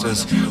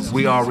ancestors.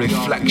 We are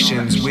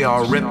reflections, we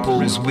are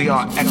ripples, we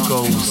are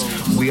echoes.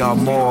 We are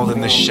more than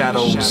the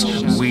shadows,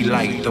 we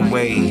light the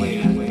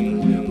way.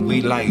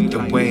 We light the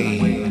way.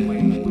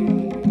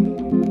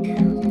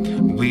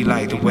 We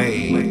light the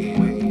way.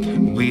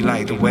 We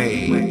light the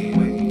way.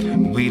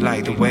 We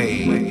light the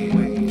way.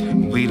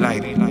 We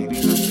light.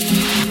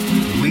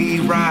 We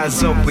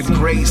rise up with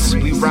grace.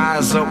 We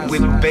rise up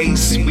with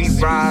bass. We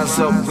rise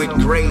up with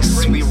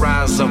grace. We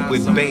rise up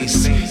with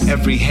bass.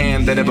 Every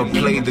hand that ever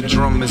played the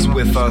drum is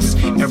with us.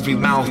 Every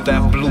mouth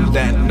that blew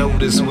that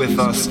note is with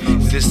us.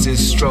 This is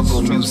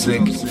struggle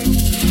music.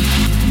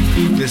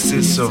 This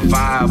is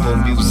survival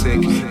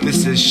music.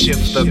 This is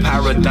shift the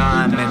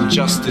paradigm and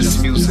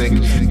justice music.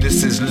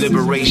 This is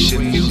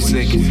liberation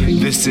music.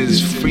 This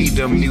is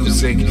freedom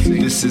music.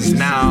 This is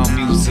now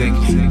music.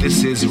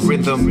 This is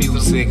rhythm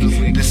music.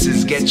 This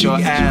is get your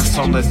ass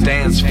on the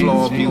dance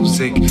floor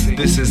music.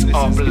 This is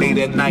up late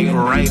at night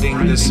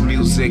writing this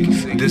music.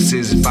 This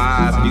is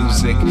vibe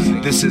music.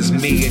 This is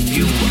me and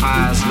you,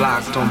 eyes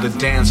locked on the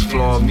dance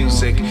floor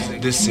music.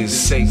 This is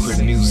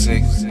sacred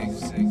music. Music.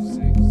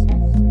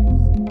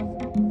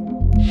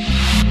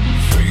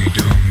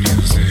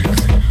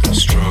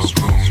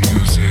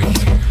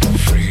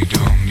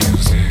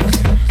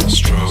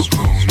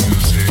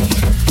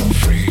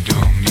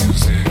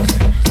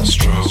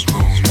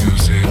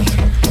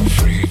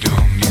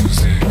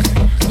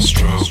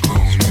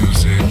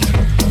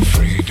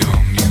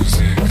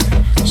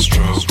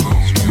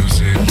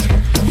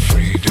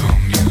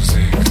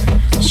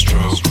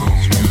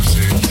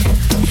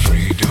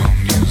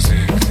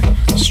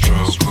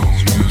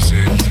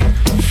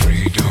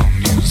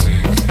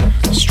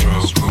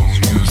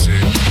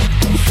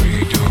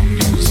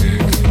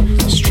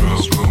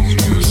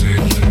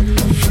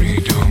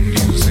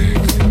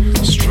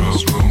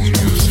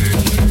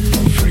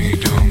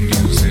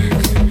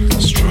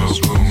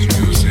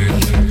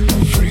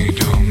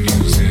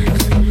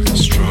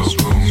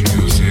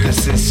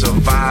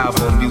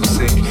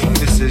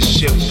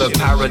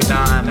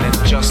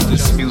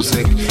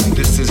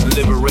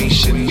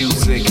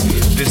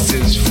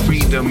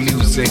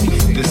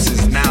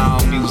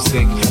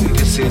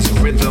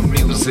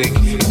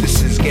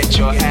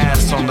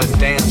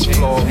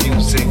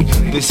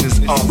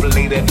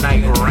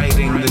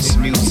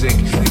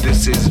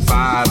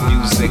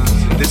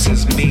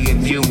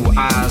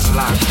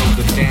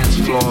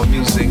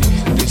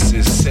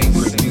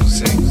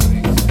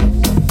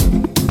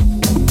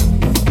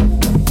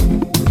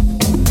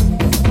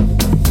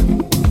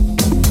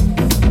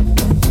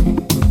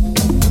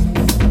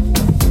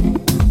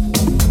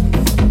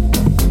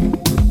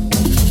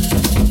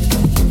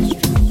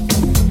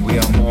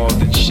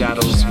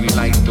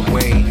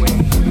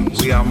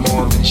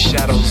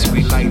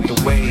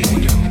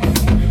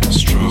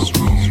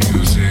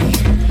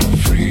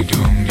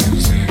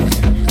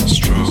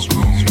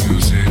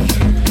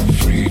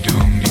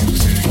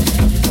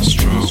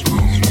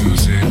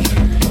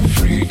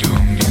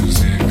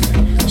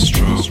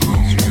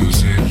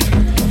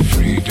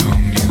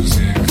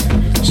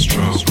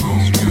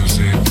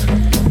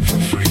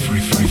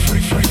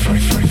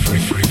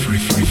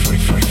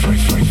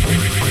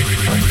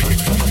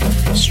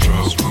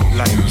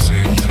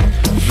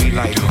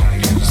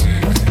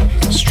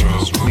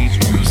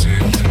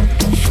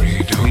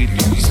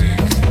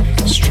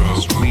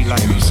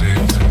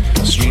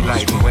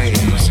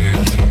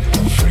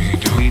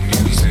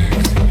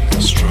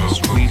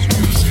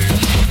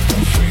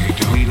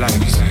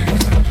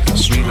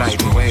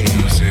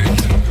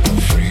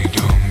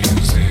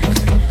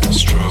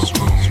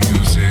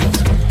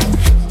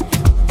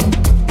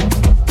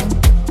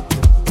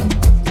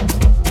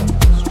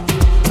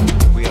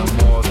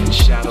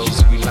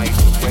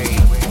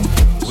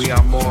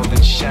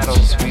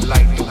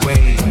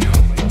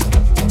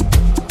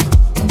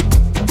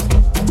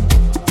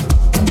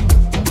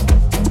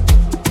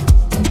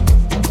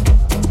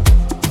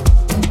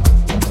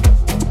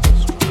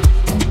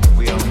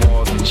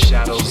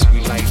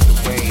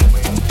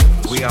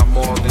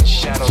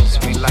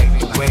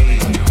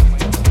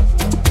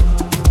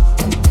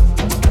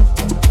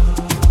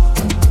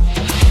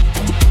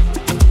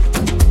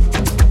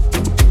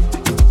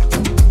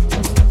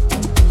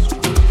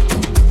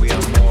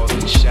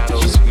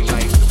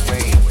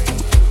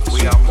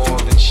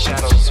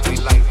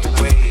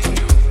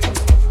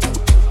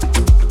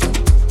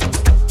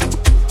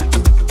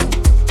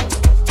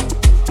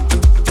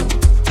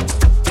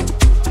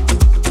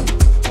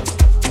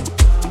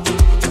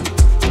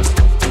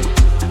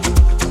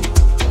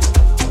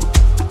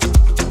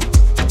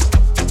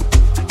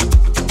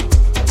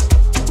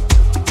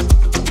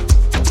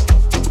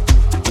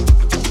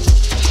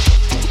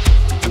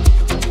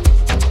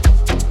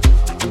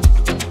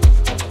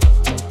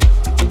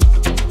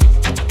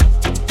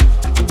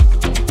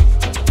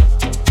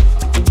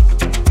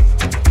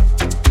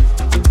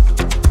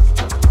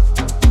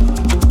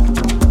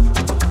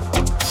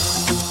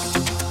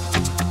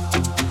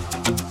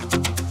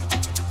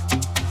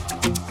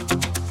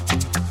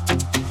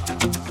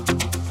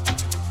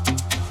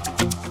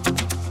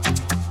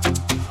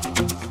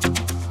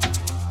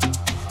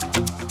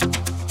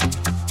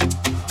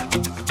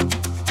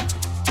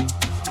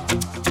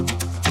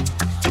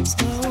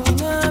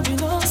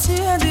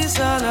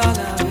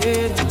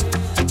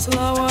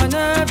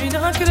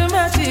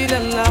 كرمتي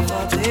لله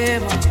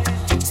فاطمة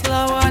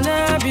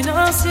صلوانا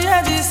بنا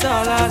سيدي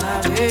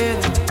صلانا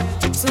بينا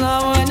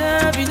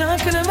صلوانا بنا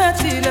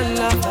كرمتي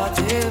لله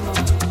فاطمة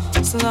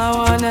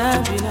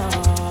صلوانا بنا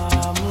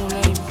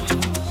مولاي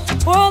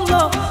محمد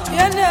والله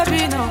يا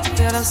نبينا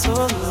يا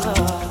رسول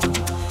الله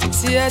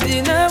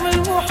سيدنا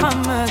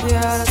والمحمد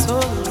يا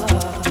رسول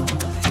الله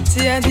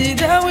سيدي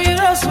داوي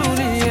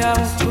رسولي يا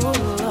رسول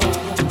الله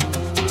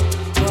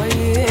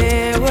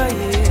ويه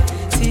ويه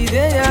سيدي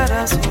يا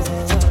رسول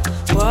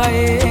الله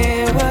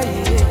ويه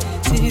ويه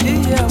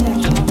سيدي يا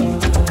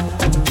محمد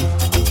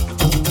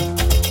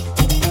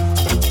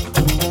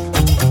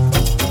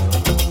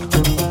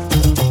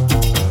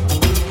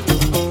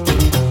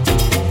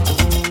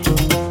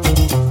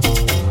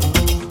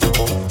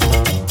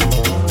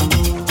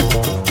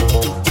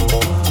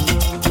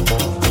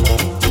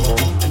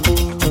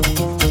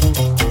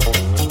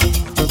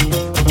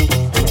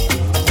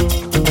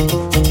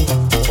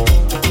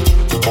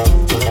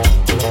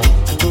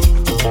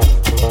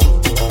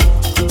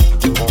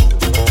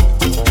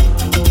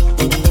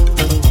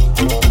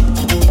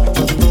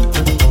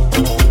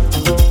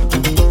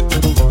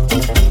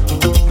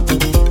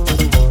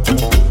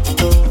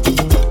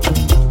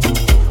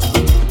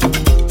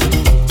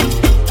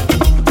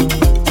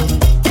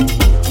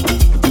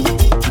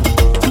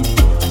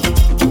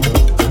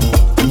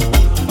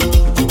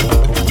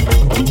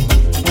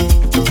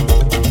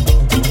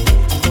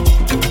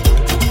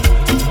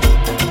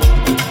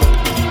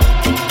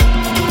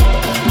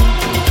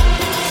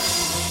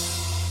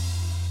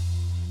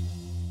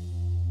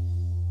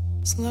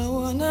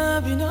صلوانا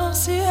بنا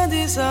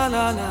سيدي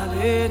صلانا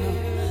بينا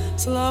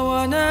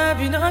صلوانا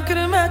بنا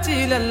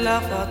كرمتي لله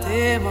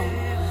فاطمة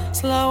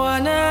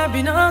صلوانا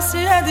بنا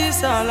سيدي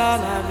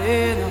صلانا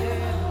بينا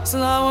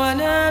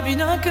صلوانا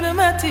بنا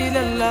كرمتي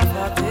لله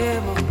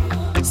فاطمة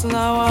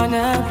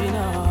صلوانا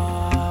بنا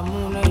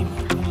مولاي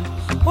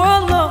محمد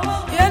والله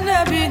يا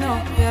نبينا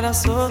يا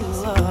رسول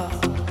الله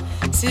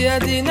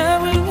سيدنا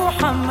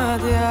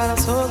والمحمد يا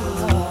رسول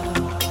الله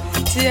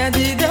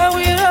سيدي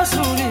داوي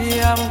رسولي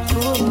يا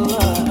رسول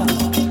الله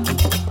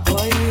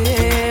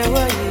ويه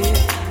ويه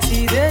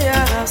سيدي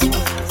يا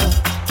رسول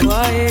الله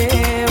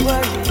ويه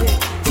ويه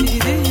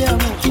سيدي يا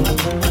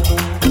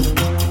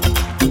محمد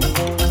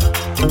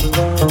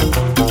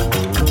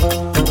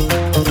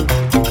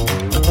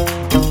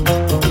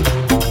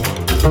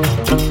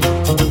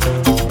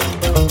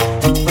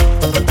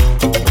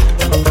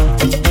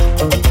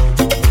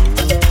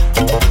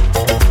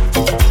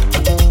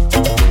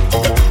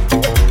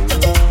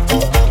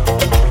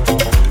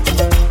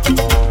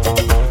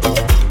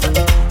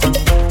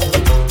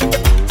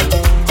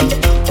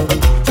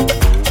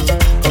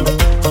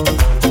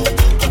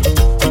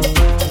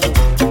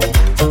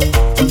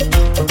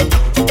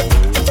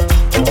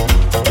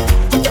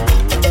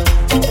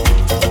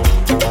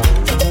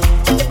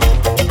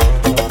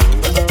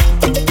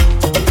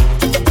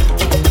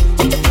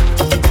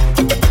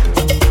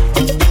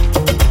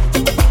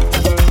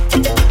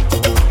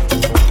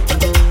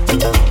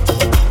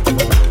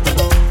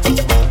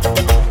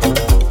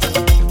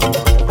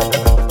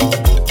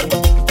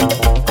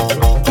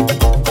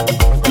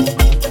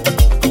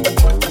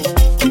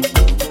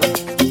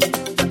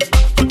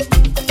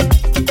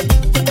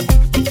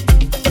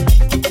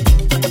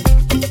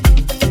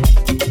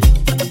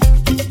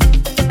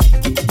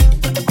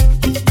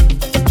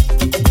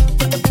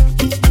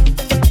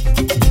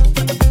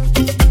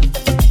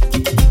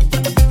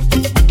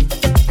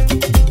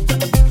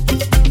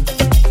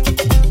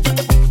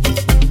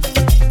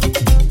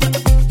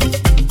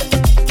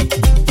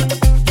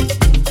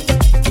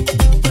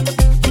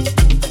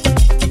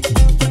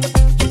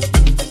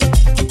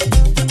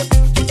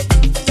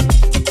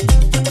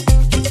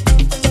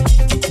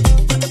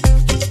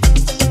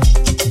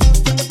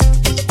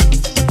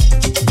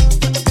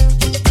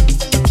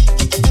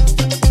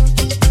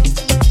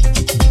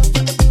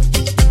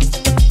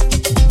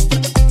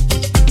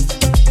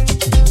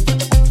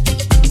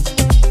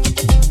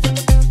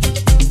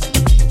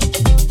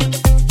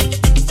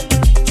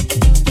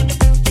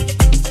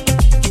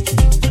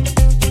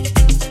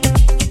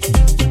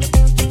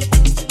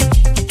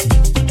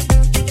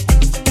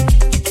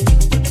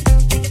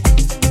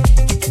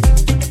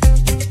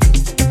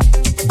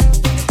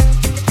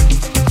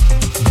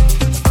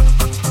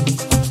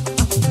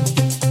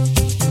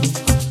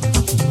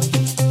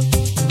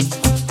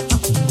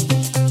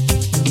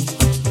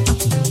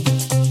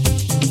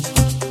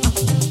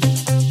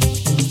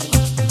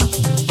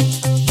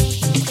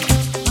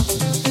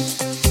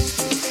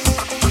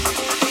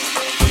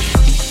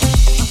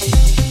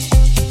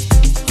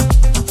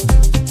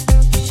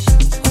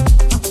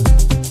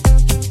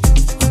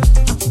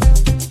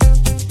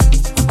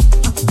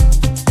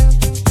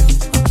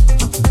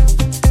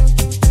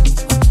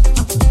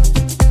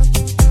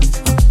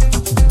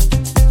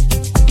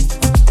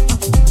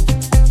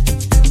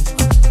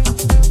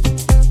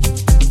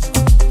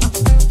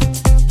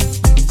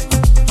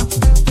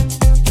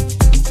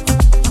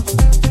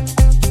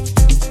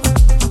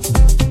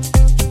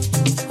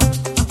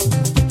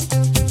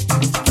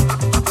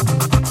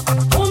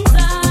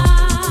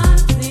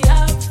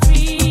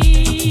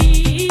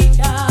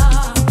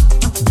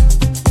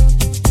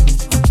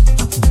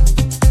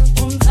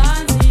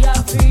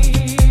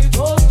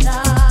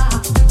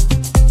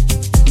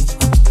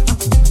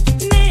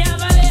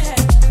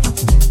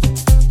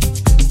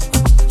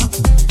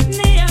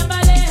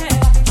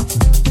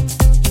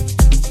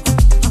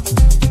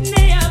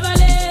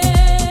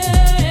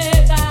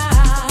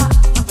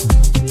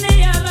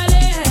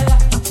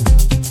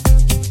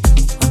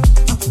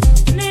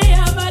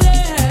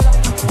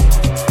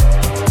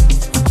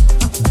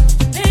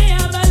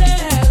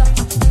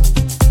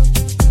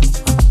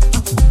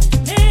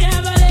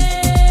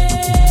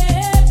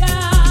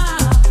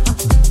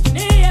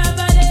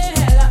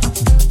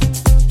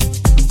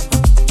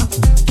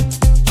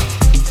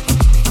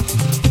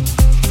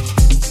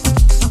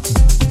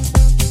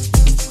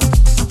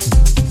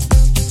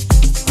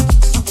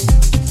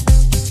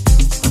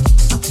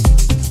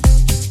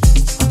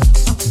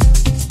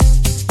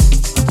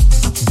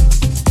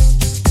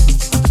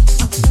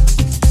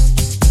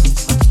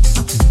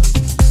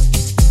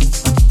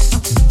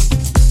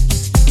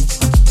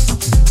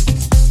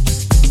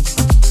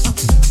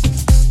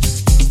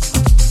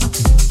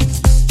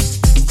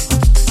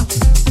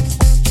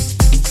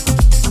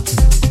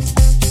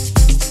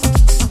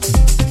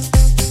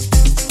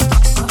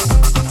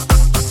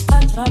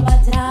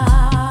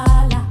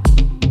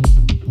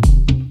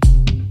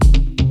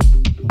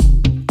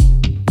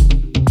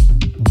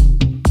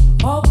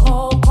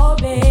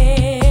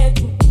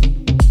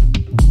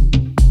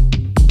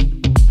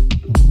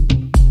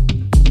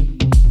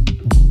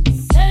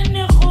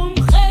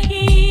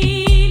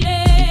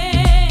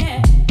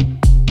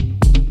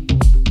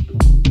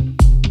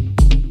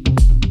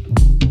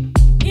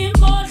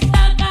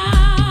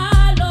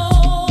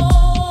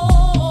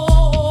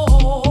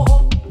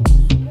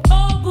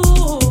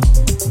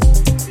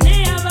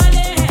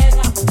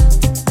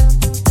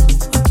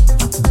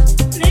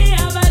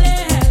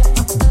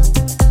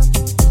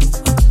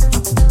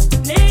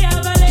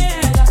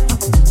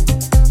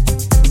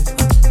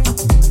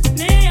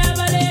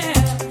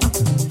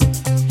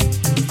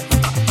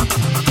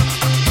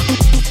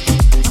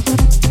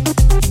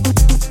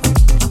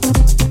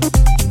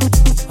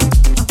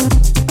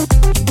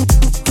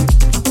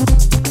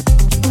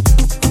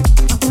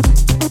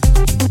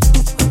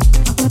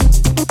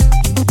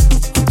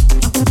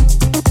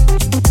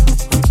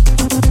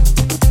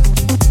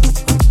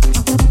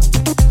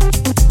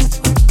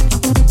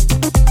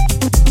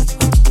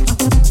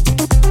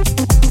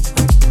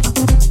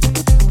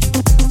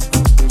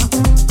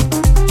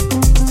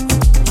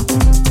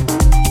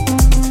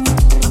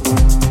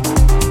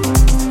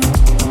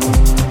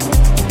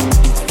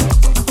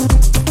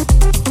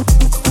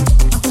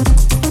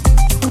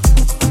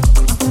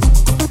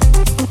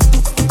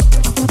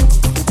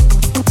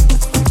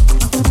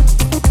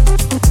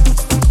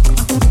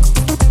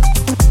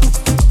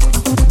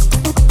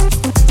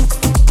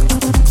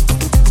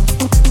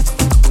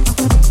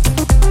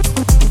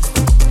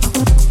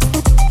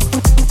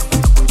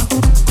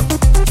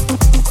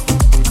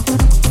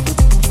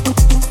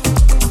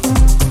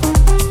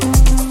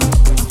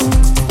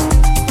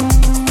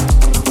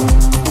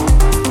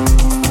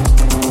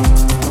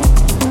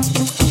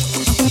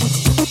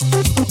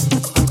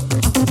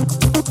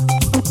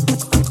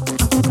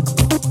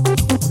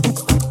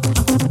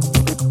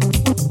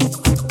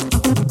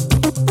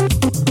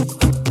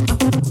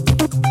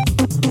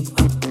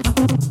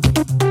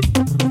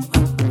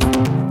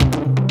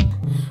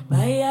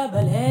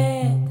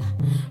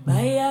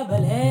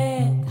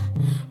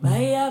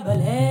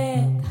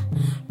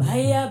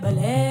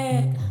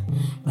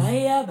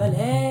Baya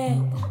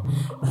balek,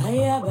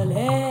 baya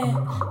balek,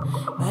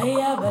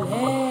 baya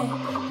balek,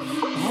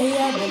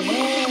 baya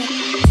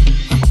balek.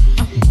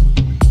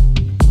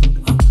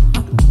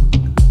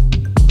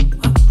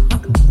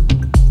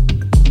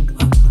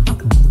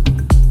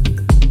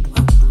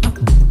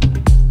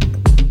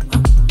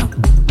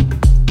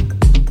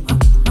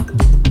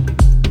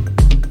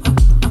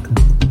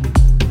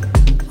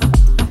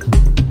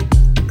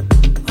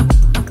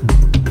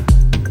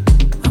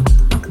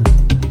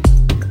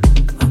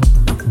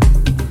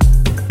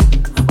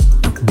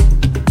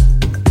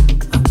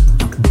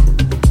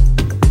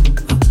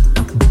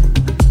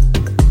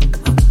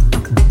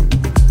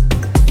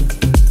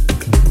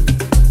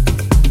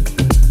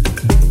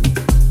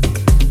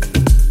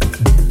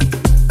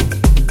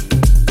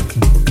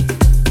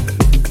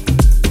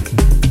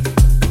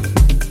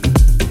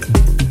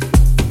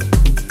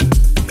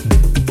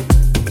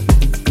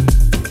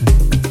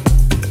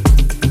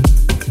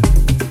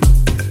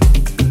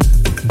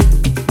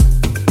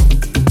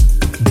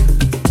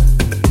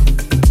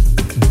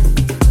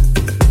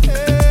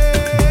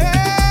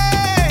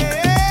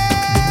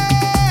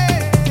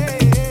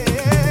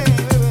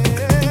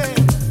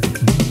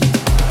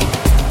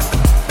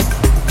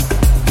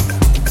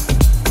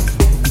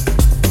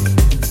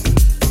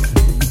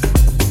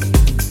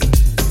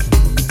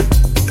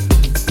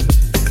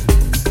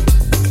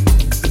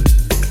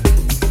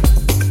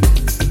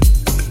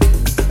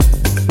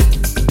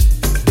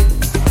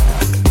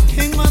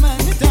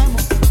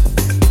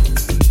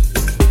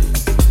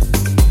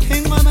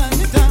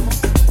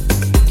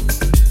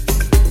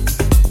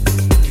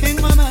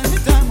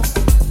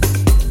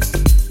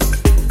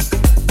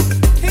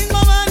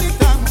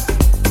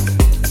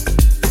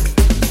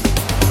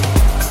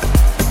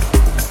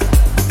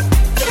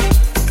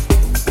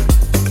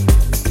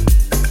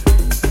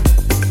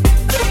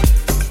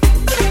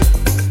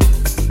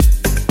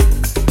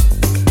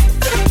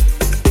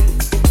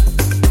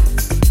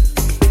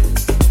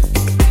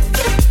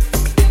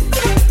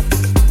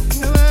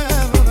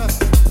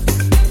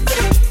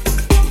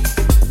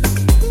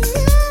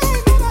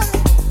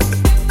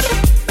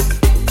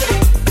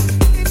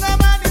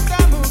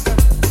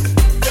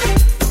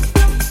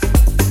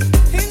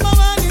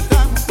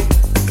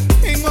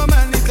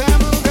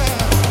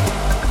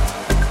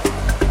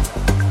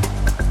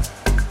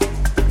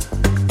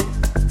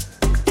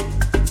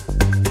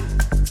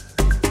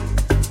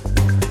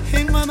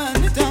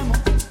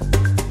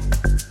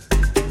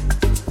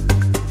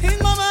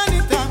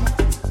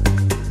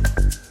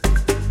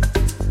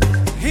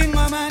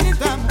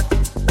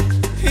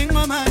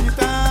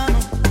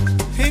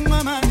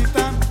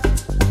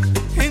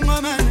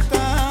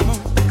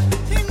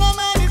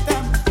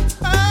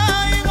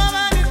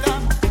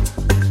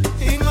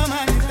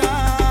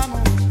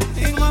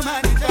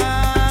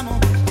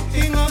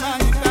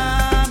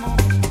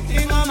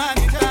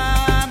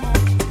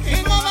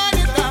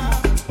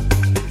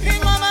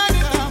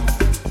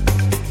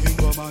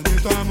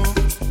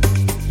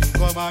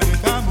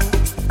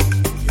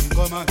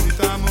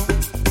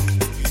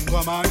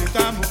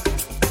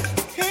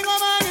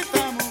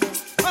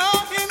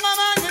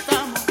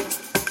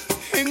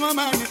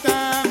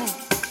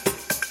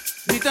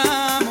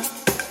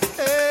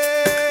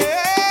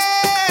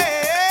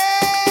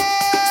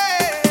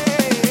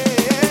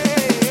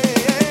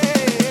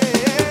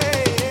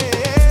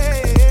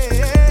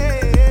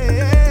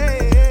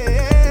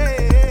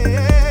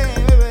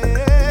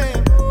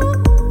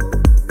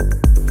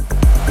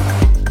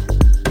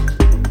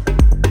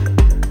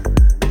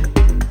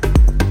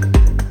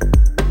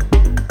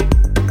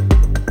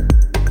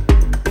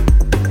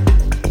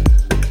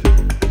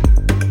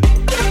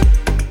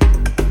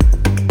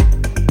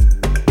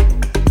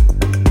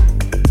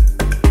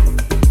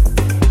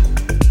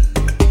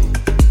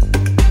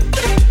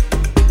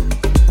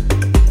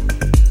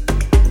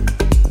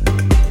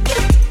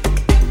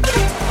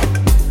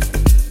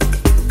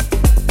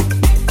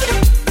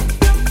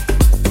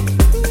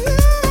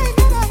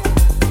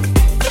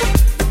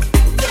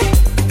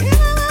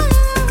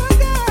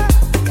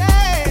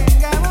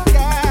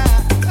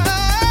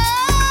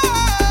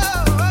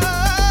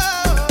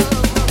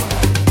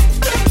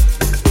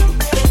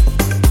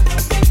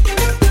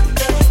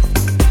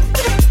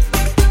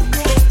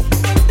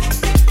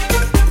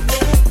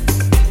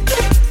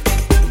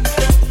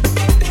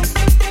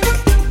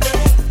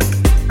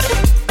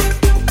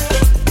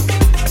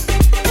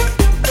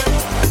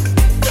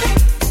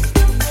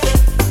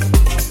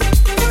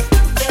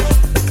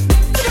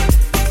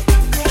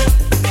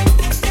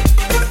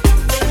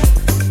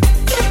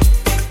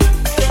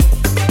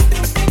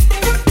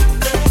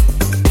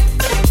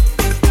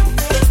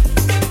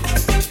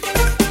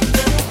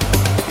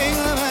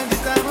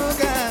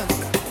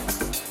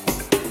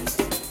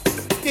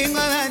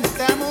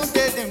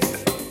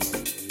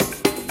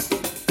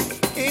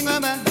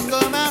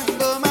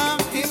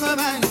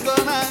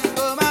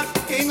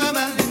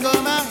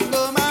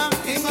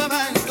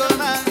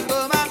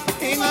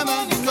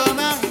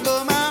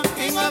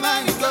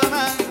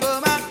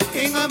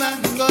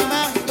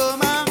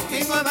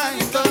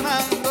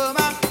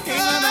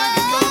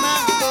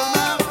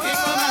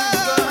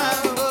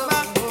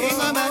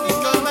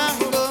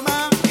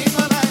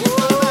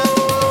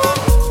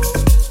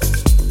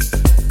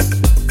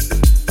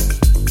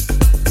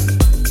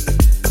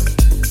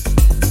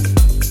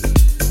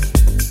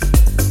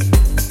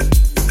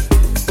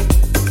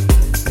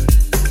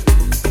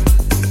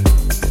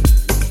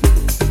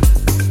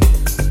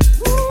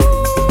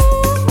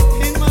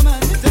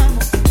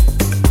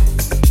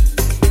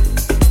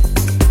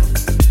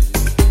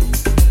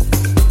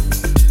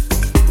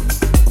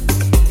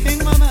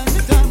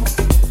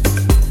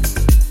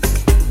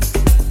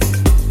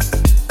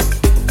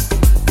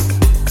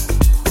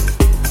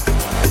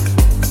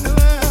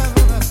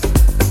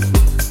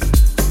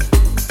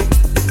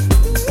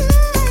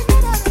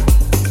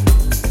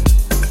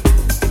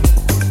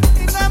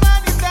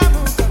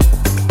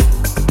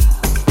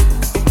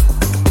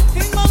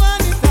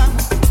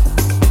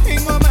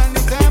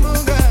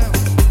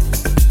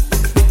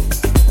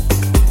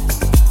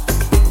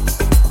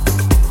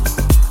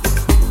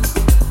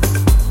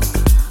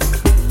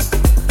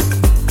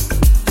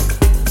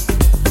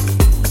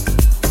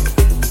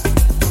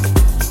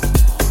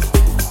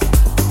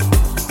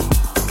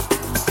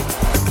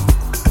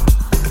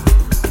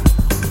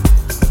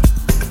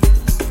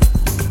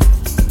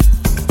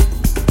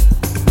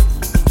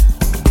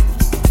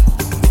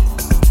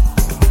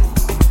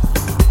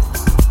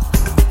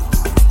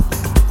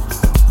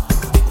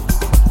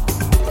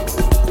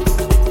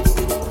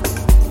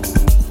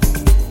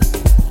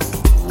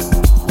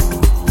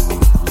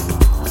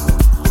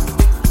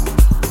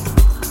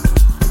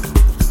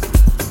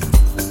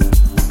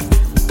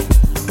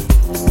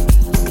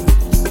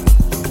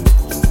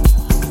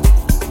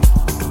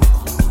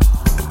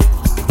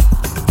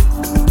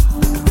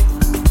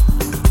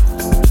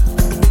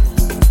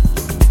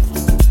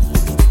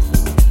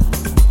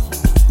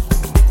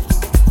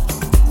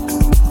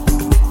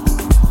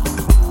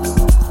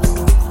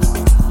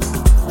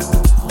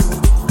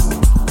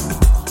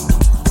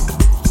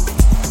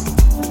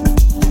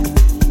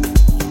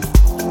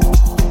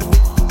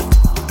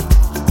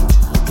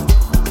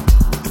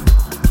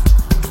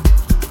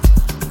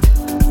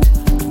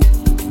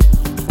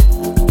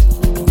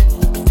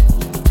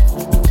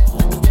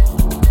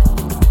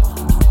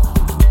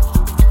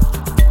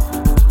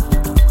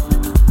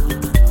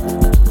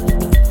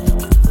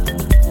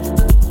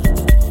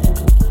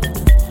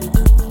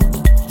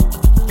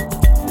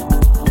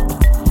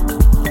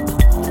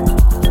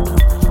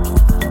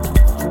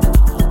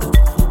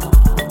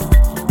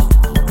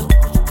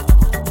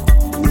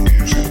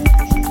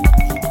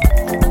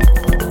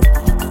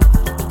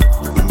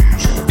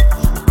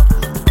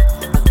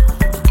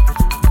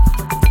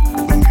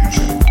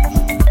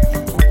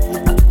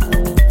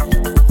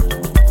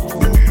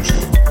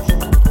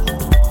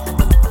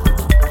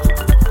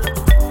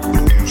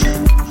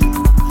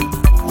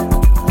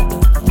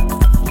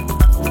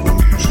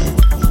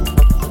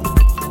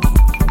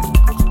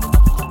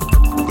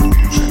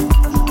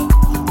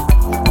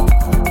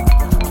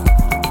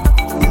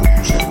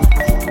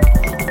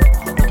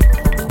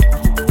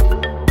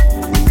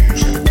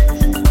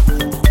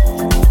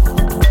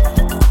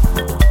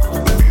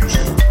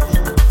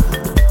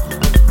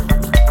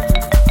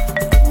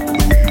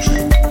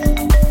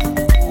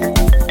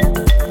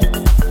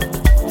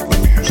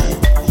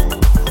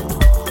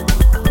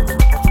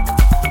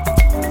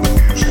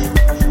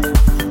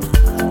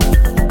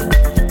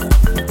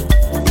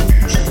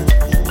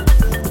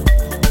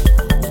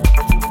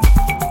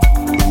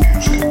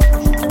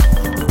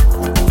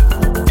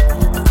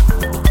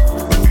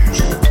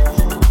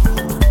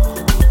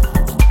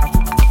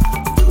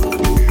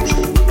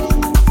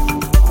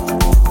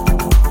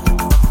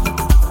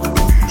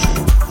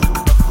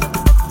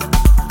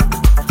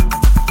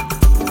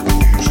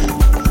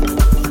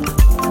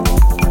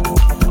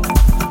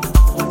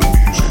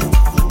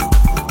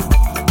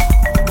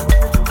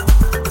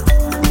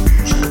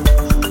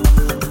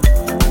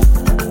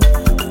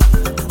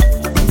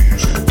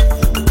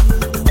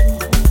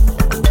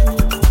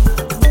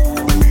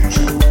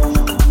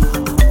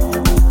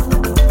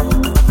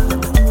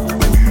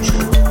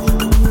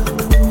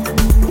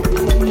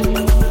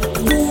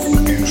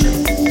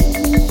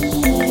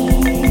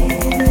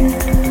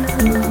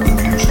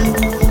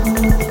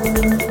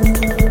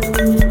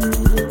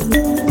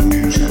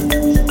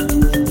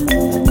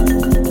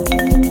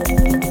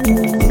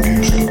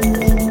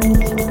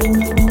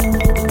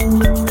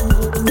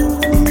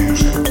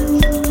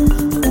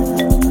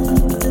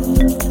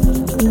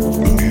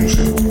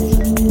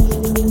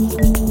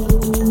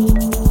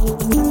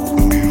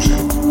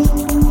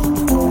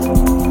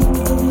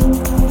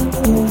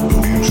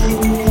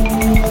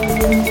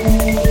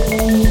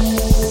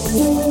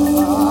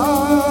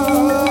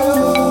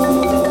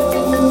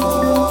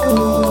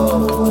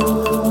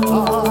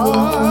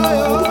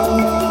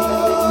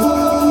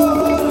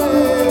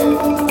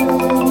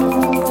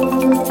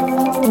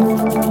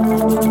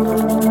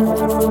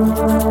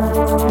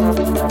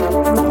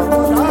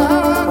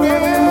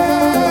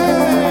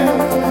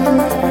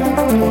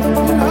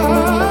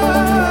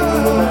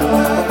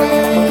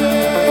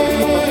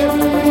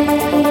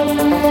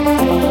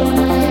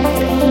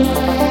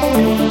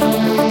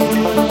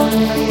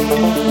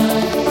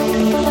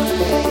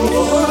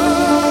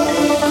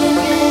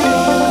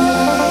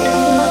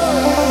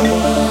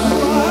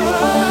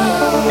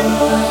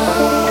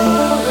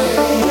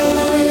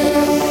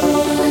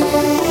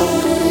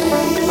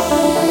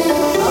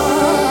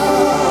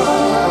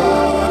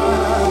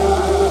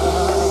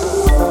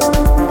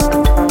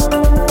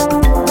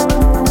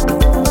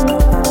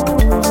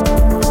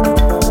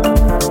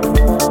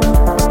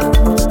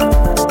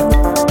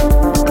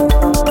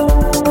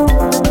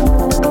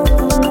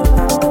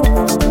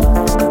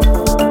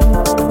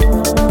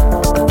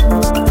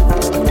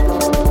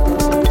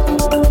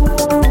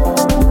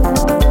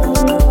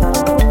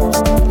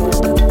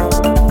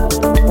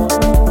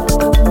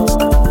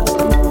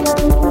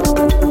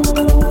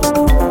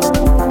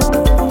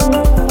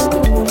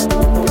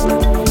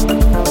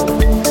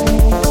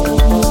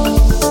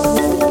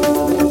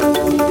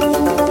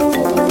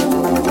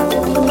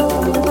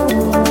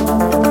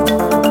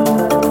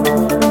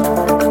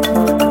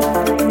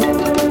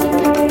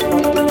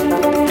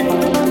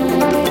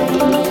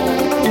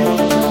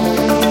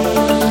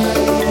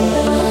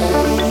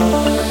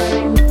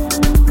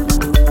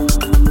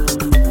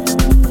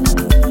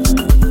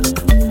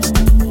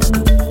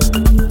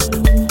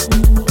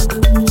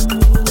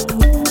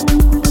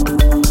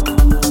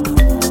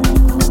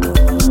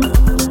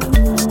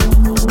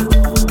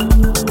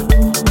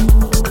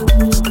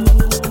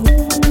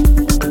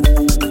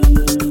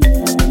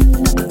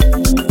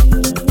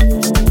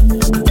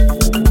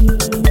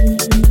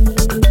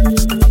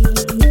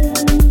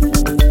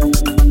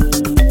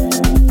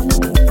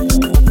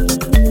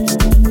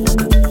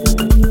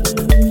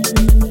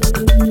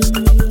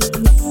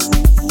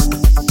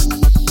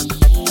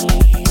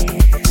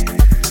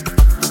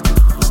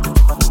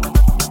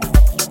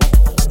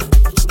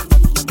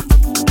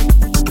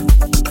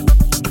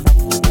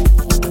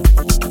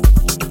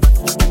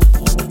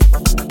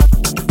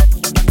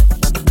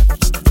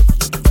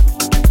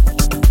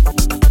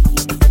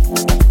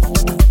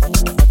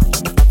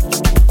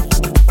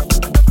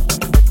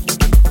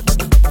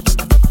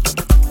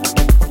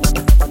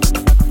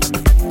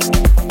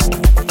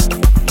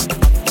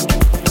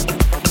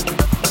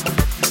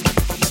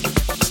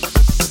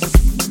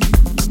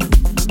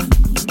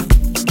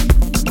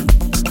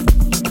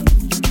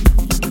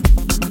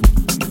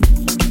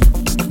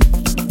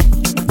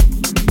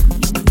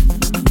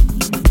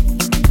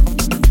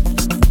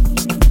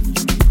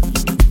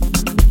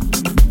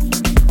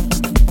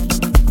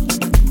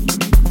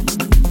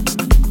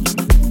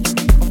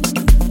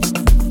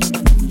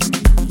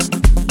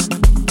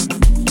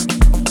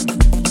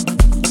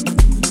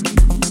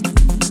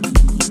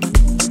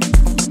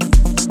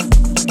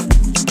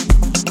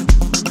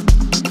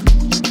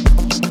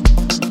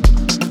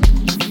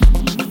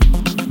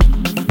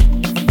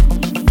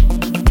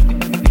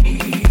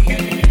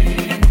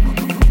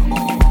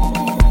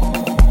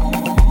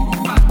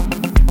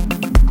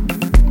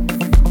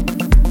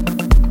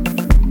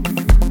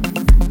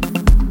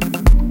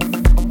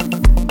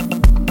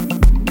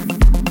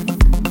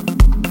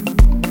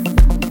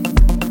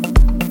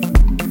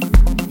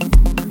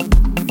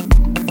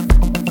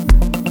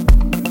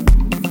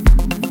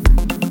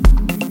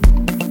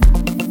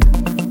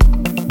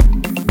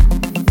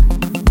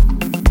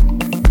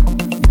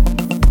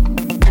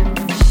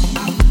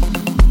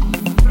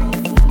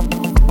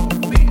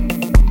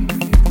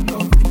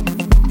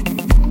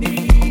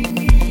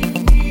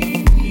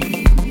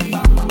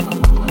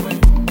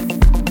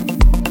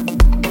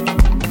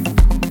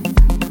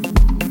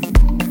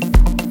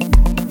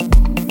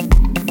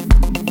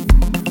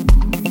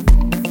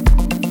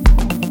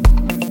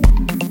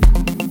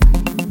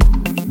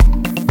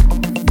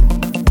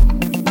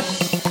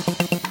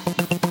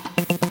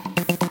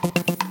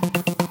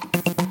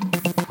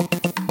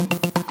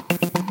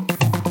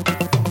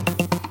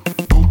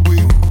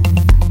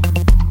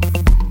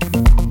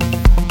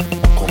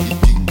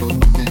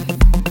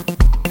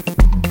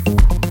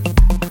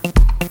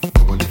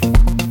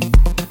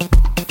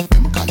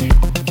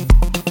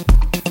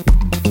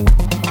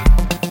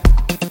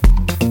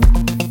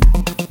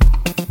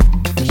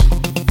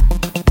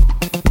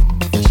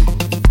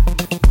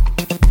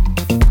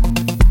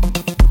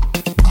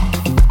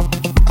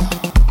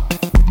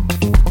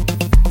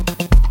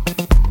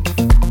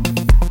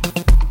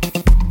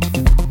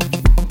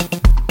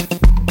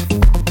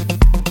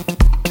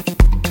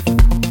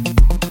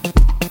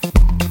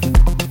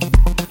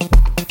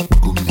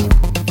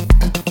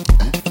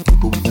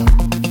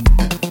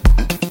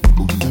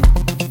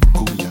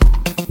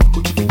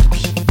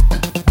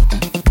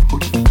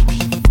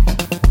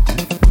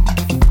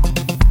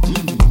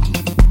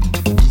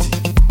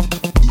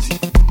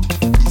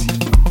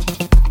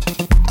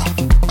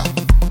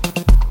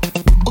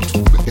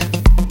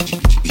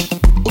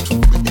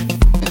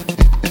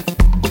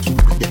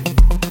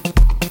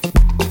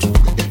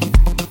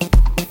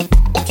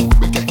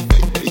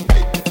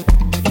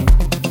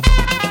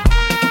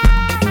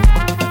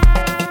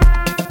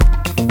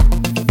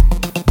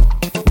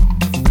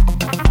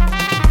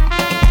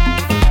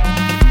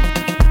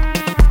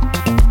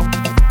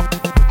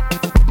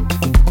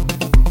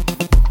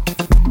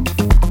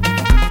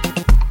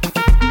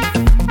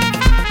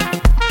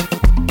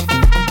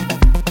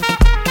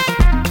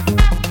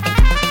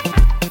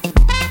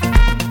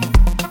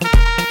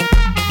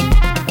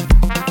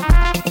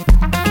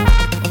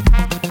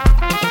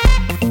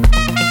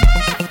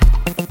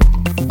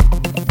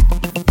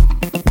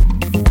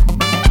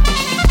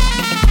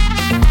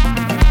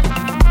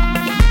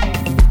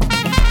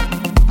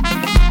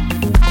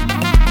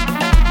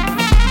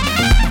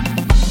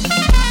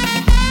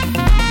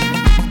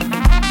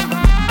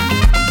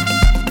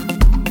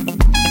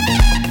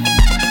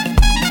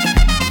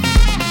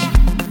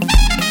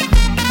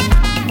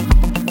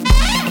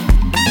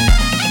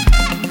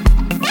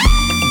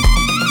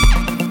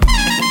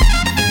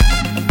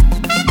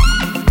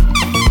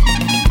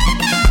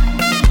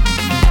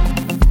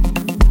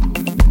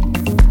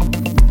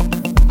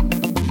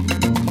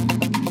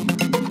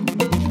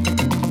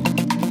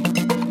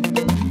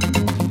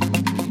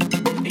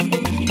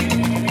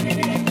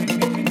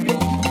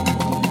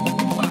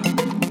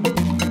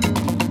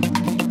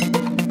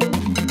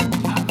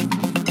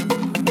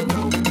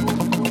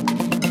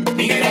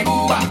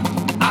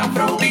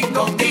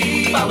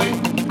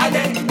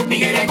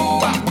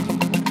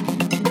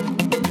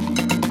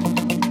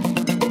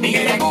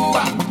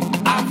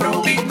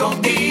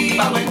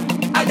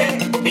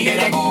 Miguel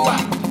de Cuba.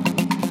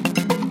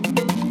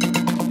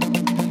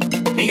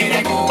 Miguel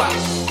de Cuba.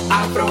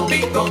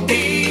 Afrobeat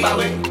contigo,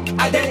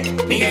 ade,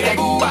 Miguel de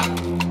Cuba.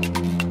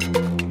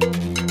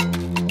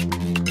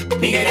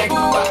 Miguel de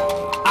Cuba.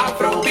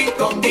 Afrobeat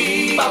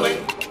contigo,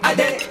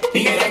 ade,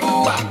 Miguel de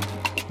Cuba.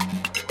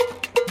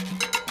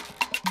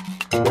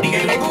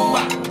 Miguel de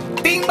Cuba.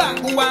 Timba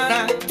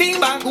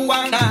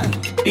cubana,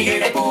 Miguel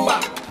de Cuba.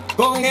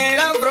 Con el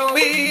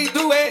afrobeat,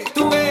 tú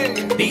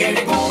ves, Miguel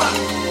de Cuba.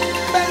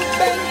 Ven,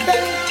 ven,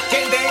 ven, que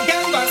te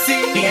canto así,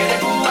 Miguel de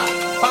Cuba.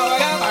 Pa'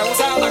 bailar, pa'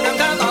 gozar, pa'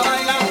 cantar, pa'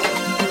 bailar.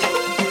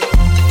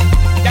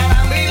 Ya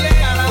la mile,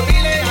 a la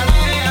mile, a la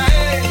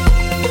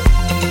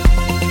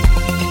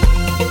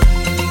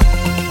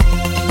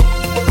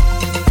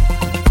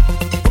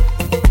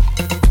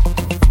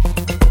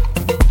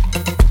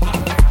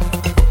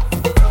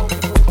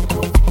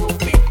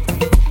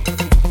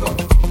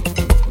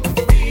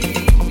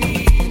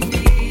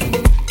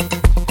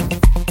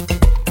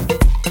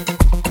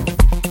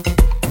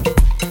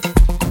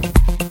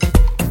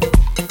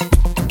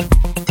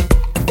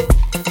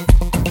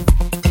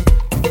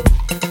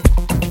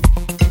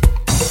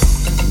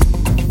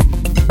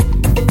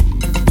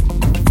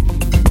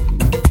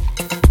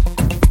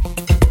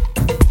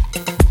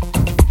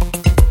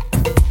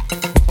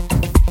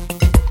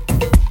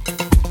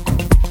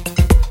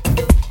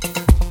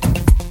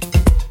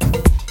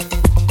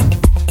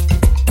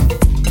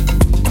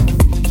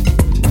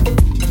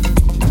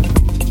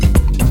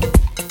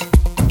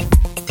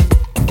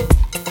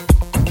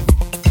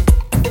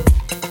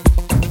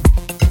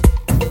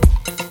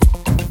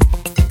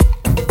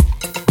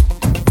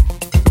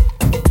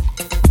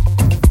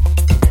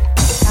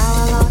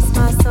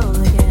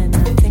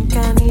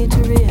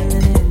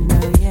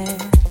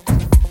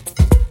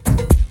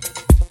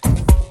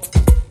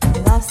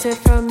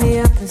From the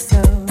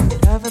episode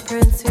of a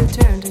prince who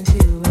turned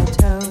into a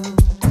toad.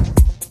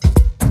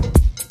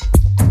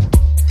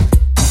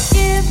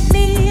 Give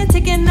me a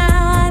ticket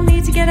now, I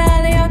need to get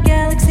out of your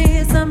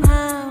galaxy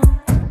somehow.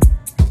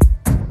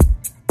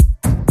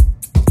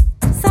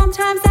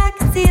 Sometimes I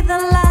can see the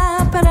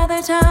light, but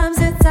other times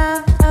it's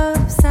out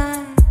of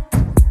sight.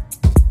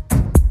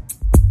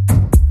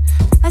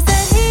 I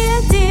said,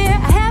 here dear,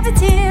 I have a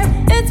tear,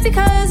 it's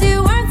because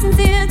you weren't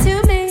sincere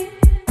to me.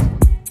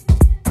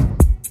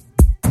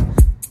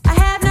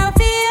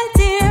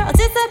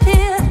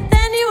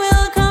 Then you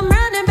will come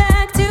running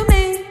back to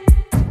me.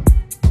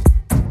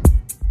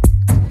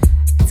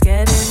 It's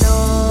getting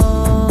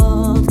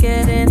old,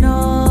 getting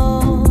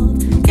old,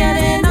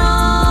 getting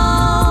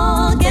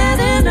old,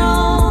 getting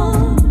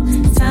old.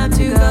 It's time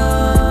to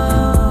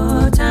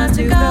go, time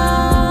to go,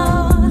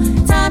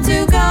 time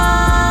to go,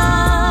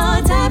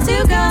 time to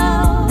go.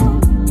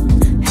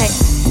 Hey.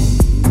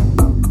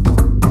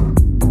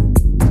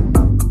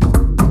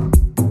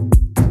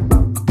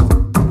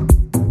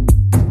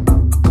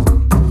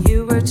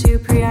 Too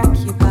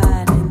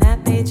preoccupied, and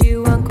that made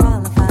you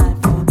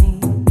unqualified for me.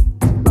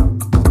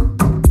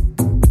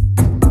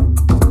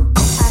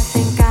 I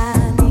think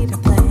I need a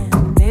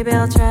plan. Maybe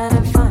I'll try